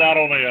 This is not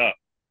only a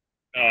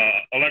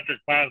electric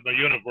plasma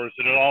universe,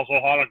 it is also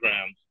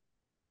holograms.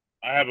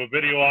 I have a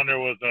video on there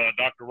with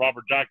Dr.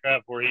 Robert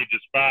Jakob where he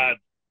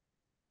describes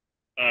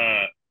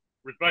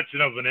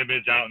reflection of an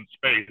image out in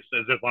space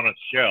as if on a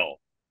shell.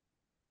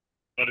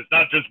 But it's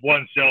not just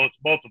one shell, it's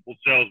multiple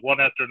shells, one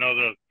after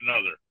another.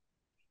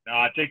 Now,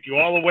 I take you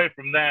all the way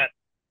from that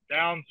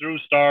down through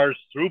stars,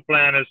 through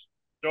planets,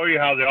 show you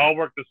how they all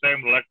work the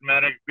same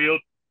electromagnetic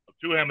field of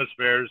two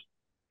hemispheres,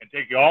 and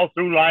take you all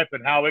through life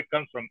and how it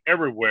comes from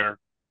everywhere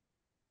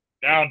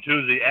down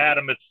to the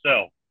atom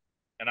itself.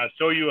 And I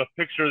show you a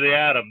picture of the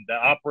atom that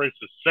operates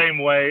the same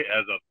way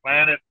as a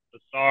planet, a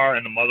star,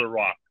 and the mother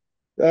rock.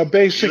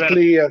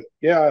 Basically,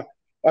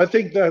 I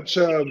think that's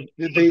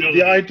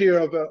the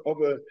idea of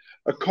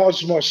a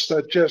cosmos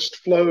that just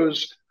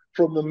flows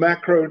from the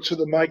macro to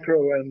the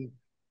micro and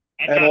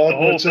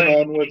onwards and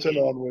onwards and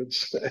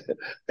onwards.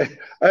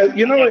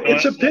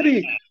 It's a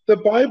pity the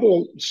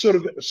Bible sort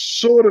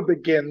of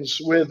begins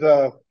with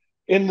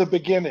in the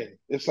beginning.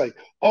 It's like,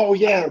 oh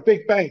yeah, a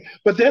big bang.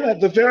 But then at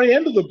the very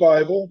end of the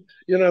Bible,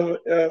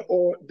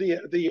 or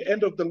the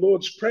end of the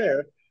Lord's Prayer,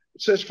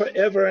 it says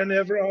forever and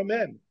ever,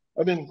 amen.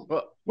 I mean,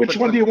 which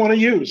one do you want to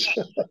use?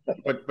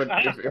 but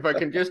if I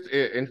can just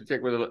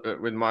interject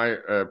with my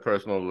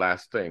personal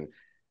last thing.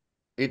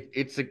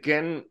 It's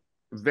again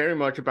very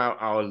much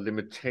about our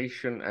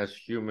limitation as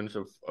humans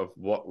of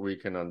what we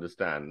can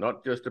understand,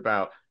 not just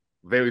about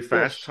very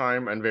fast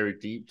time and very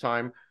deep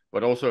time,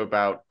 but also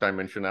about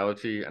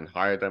dimensionality and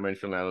higher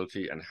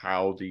dimensionality and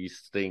how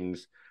these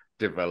things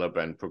develop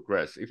and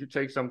progress. If you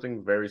take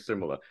something very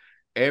similar,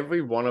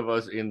 every one of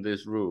us in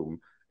this room,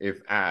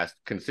 if asked,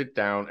 can sit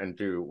down and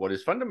do what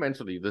is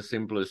fundamentally the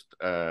simplest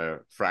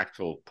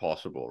fractal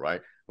possible,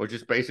 right? Which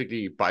is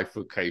basically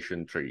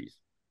bifurcation trees.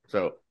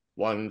 So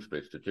 1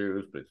 splits to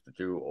 2, splits to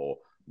 2, or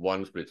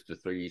 1 splits to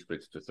 3,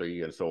 splits to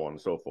 3, and so on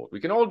and so forth.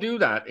 We can all do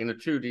that in a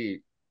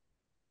 2D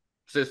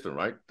system,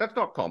 right? That's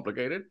not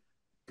complicated.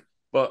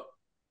 But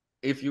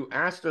if you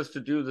asked us to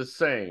do the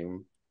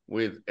same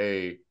with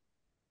a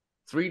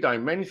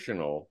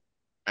 3-dimensional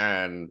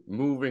and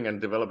moving and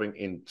developing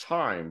in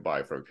time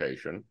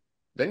bifurcation,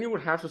 then you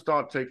would have to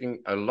start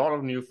taking a lot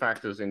of new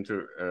factors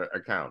into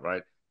account,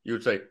 right? You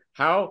would say,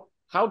 how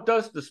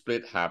does the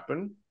split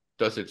happen?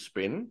 Does it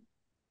spin?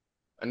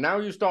 And now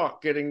you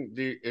start getting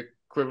the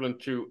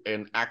equivalent to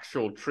an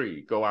actual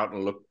tree. Go out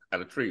and look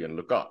at a tree and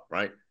look up,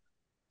 right?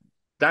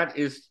 That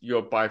is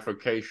your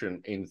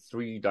bifurcation in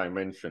 3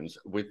 dimensions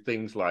with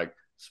things like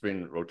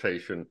spin,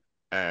 rotation,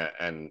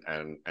 and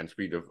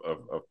speed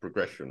of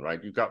progression,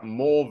 right? You've got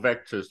more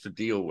vectors to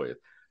deal with.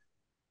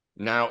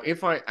 Now,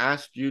 if I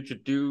asked you to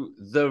do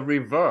the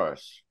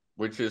reverse,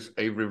 which is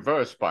a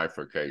reverse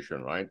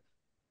bifurcation, right?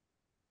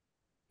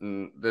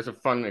 there's a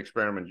fun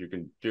experiment you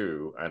can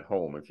do at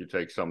home if you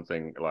take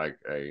something like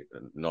a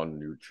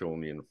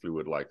non-Newtonian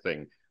fluid-like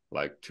thing,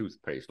 like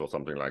toothpaste or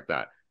something like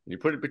that, and you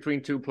put it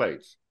between two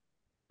plates,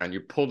 and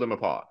you pull them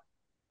apart.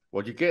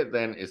 What you get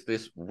then is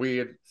this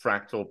weird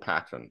fractal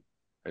pattern.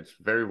 It's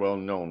very well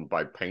known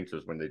by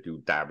painters when they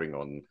do dabbing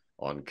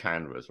on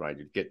canvas, right?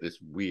 You get this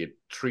weird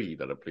tree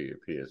that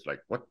appears. Like,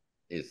 what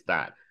is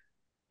that?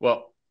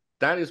 Well,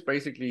 that is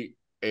basically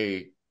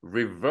a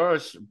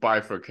reverse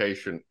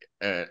bifurcation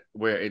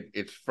where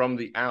it's from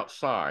the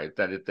outside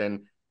that it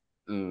then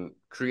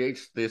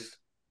creates this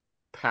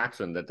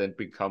pattern that then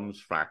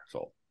becomes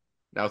fractal.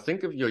 Now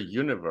think of your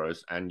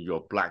universe and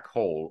your black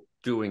hole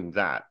doing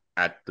that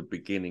at the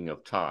beginning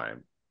of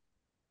time.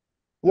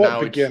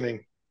 What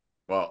beginning?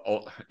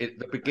 Well,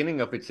 the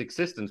beginning of its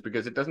existence,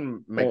 because it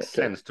doesn't make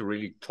sense to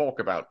really talk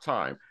about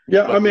time.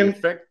 Yeah, but I mean,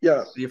 the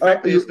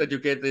effect is that you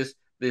get this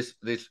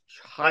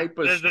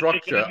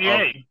hyperstructure of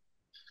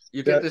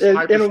you get this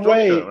hyperstructure, in a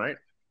way, right?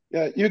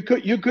 Yeah,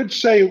 you could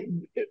say,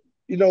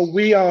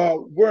 we are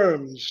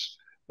worms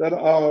that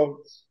are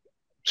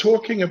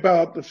talking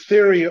about the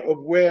theory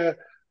of where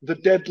the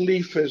dead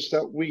leaf is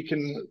that we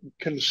can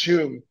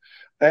consume.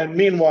 And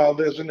meanwhile,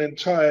 there's an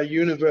entire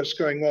universe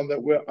going on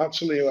that we're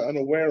utterly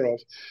unaware of.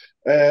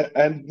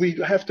 And we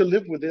have to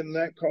live within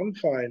that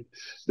confine.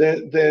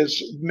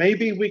 There's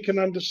maybe we can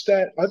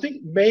understand. I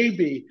think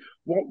maybe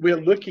what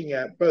we're looking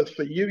at, both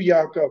for you,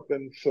 Jakob,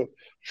 and for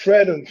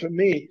Fred, and for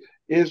me,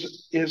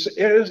 is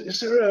there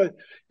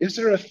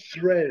a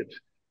thread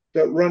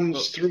that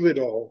runs through it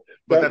all?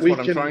 But that's what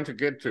I'm trying to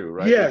get to,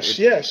 right? Yes,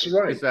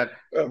 right. Is that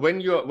when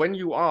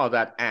you are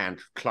that ant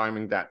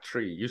climbing that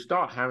tree, you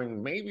start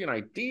having maybe an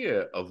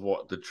idea of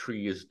what the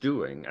tree is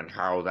doing and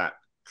how that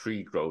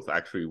tree growth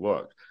actually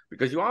works,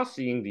 because you are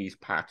seeing these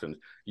patterns.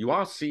 You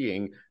are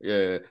seeing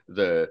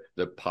the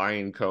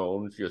pine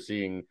cones. You're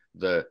seeing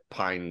the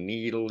pine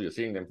needle. You're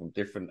seeing them from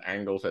different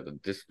angles at the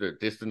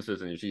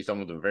distances, and you see some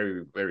of them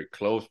very, very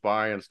close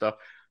by and stuff.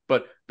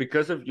 But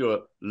because of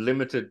your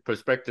limited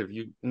perspective,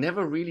 you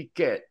never really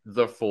get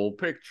the full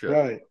picture.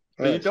 Right.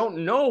 So you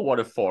don't know what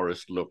a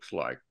forest looks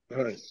like.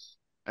 Right.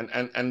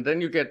 And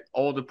then you get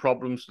all the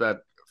problems that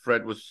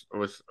Fred was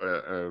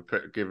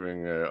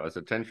giving us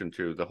attention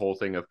to, the whole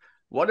thing of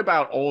what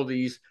about all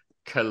these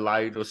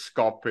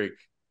kaleidoscopic.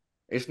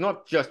 It's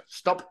not just,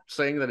 stop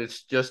saying that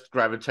it's just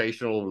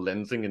gravitational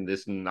lensing in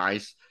this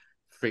nice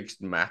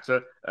fixed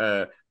matter,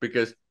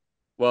 because,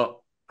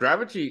 well,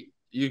 gravity,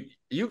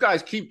 you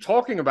guys keep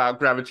talking about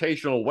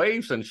gravitational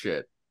waves and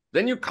shit.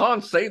 Then you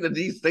can't say that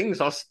these things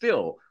are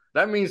still.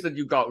 That means that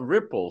you got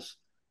ripples.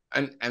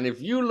 And if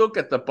you look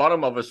at the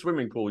bottom of a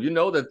swimming pool, you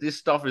know that this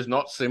stuff is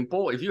not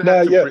simple. If you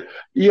have to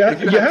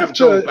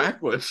go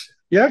backwards.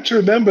 You have to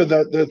remember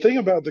that the thing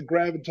about the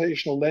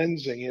gravitational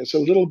lensing is a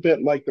little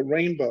bit like the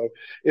rainbow.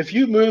 If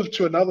you move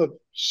to another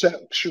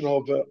section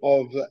of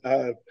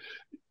the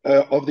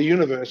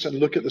universe and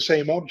look at the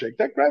same object,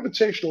 that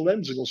gravitational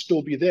lensing will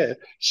still be there,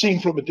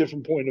 seen from a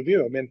different point of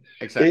view. I mean,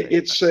 exactly.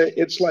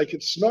 It's like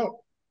it's not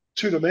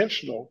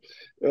two-dimensional,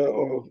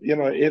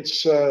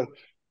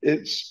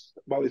 it's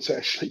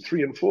actually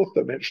 3 and 4th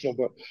dimensional,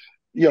 but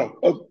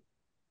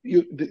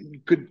you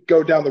could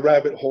go down the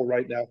rabbit hole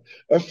right now.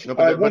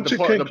 I want to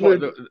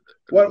conclude.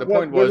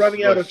 We're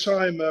running out of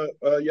time,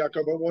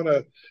 Jakob. I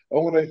want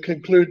to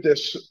conclude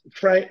this.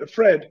 Fred,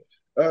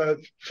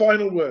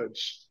 final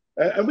words,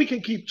 and we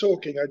can keep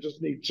talking. I just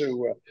need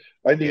to.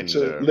 I need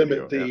to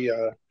limit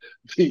the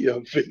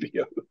video.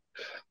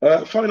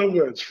 Final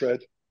words,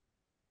 Fred.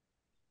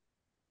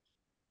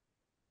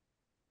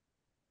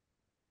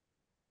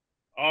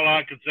 All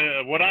I can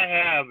say, what I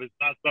have is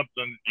not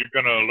something you're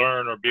going to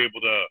learn or be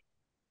able to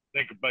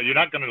think about. You're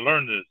not going to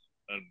learn this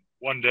in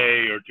 1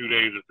 day or 2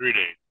 days or 3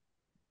 days.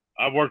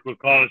 I've worked with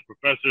college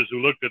professors who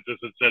looked at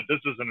this and said,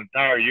 this is an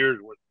entire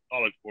year's worth of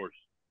college course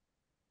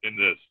in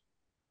this.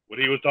 What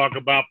he was talking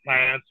about,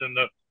 plants and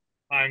the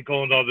pine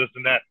cones, all this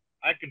and that.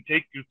 I can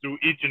take you through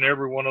each and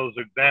every one of those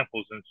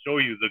examples and show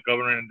you the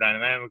governing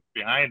dynamics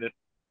behind it,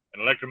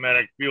 an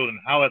electromagnetic field, and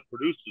how it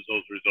produces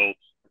those results.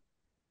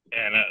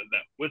 And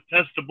with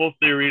testable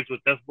theories, with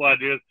testable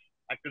ideas,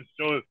 I can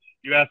show you.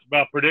 You asked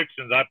about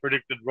predictions. I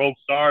predicted rogue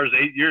stars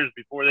 8 years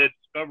before they had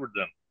discovered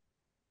them.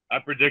 I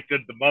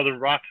predicted the mother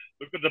rock.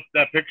 Look at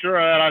that picture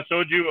that I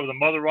showed you of the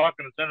mother rock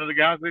in the center of the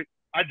galaxy.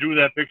 I drew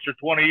that picture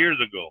 20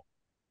 years ago.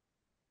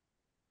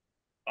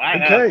 I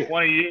had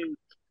 20 years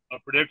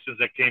of predictions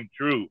that came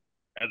true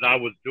as I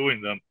was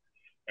doing them.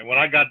 And when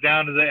I got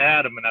down to the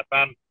atom and I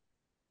found,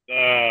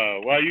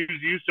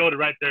 you showed it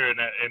right there in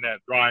that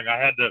drawing. I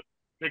had the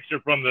picture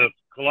from the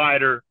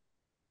collider,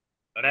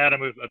 an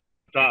atom is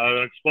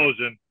an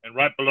explosion, and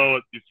right below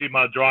it, you see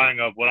my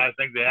drawing of what I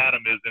think the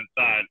atom is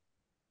inside,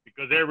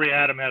 because every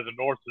atom has a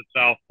north and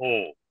south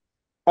pole.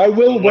 I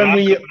will, when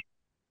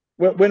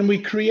we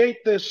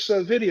create this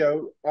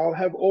video, I'll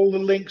have all the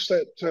links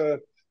that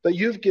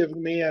you've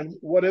given me, and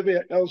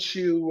whatever else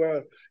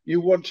you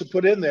want to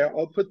put in there,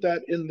 I'll put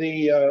that in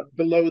the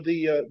below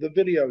the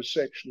video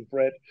section,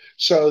 Fred,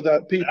 so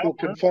that people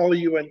can follow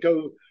you and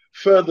go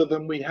further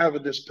than we have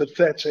in this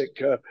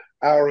pathetic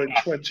hour and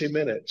 20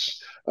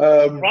 minutes.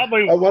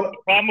 Probably the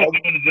problem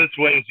with doing it this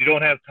way is you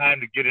don't have time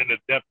to get into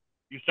depth.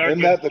 You start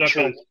getting stuck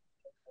on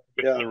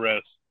the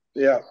rest.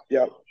 Yeah.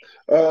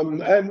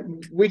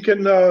 And we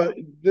can,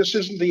 this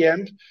isn't the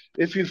end.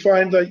 If you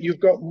find that you've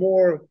got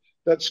more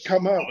that's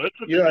come up,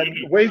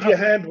 wave your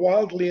hand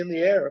wildly in the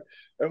air,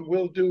 and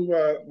we'll do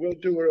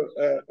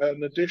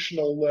an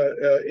additional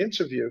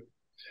interview.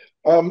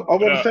 I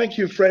want to thank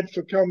you, Fred,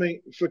 for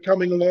coming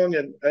along,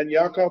 and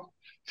Jakob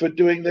for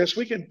doing this.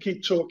 We can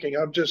keep talking.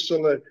 I'm just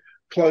sort of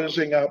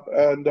closing up,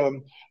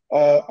 and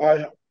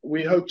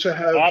we hope to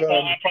have. I'm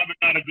probably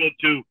going to go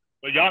too,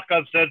 but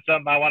Jakob said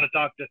something. I want to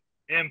talk to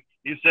him.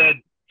 He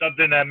said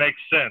something that makes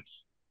sense.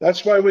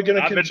 That's why we're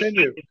going to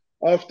continue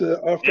after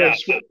I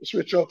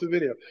switch off the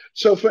video.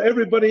 So for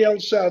everybody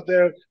else out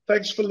there,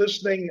 thanks for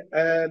listening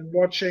and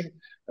watching,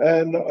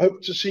 and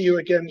hope to see you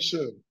again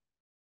soon.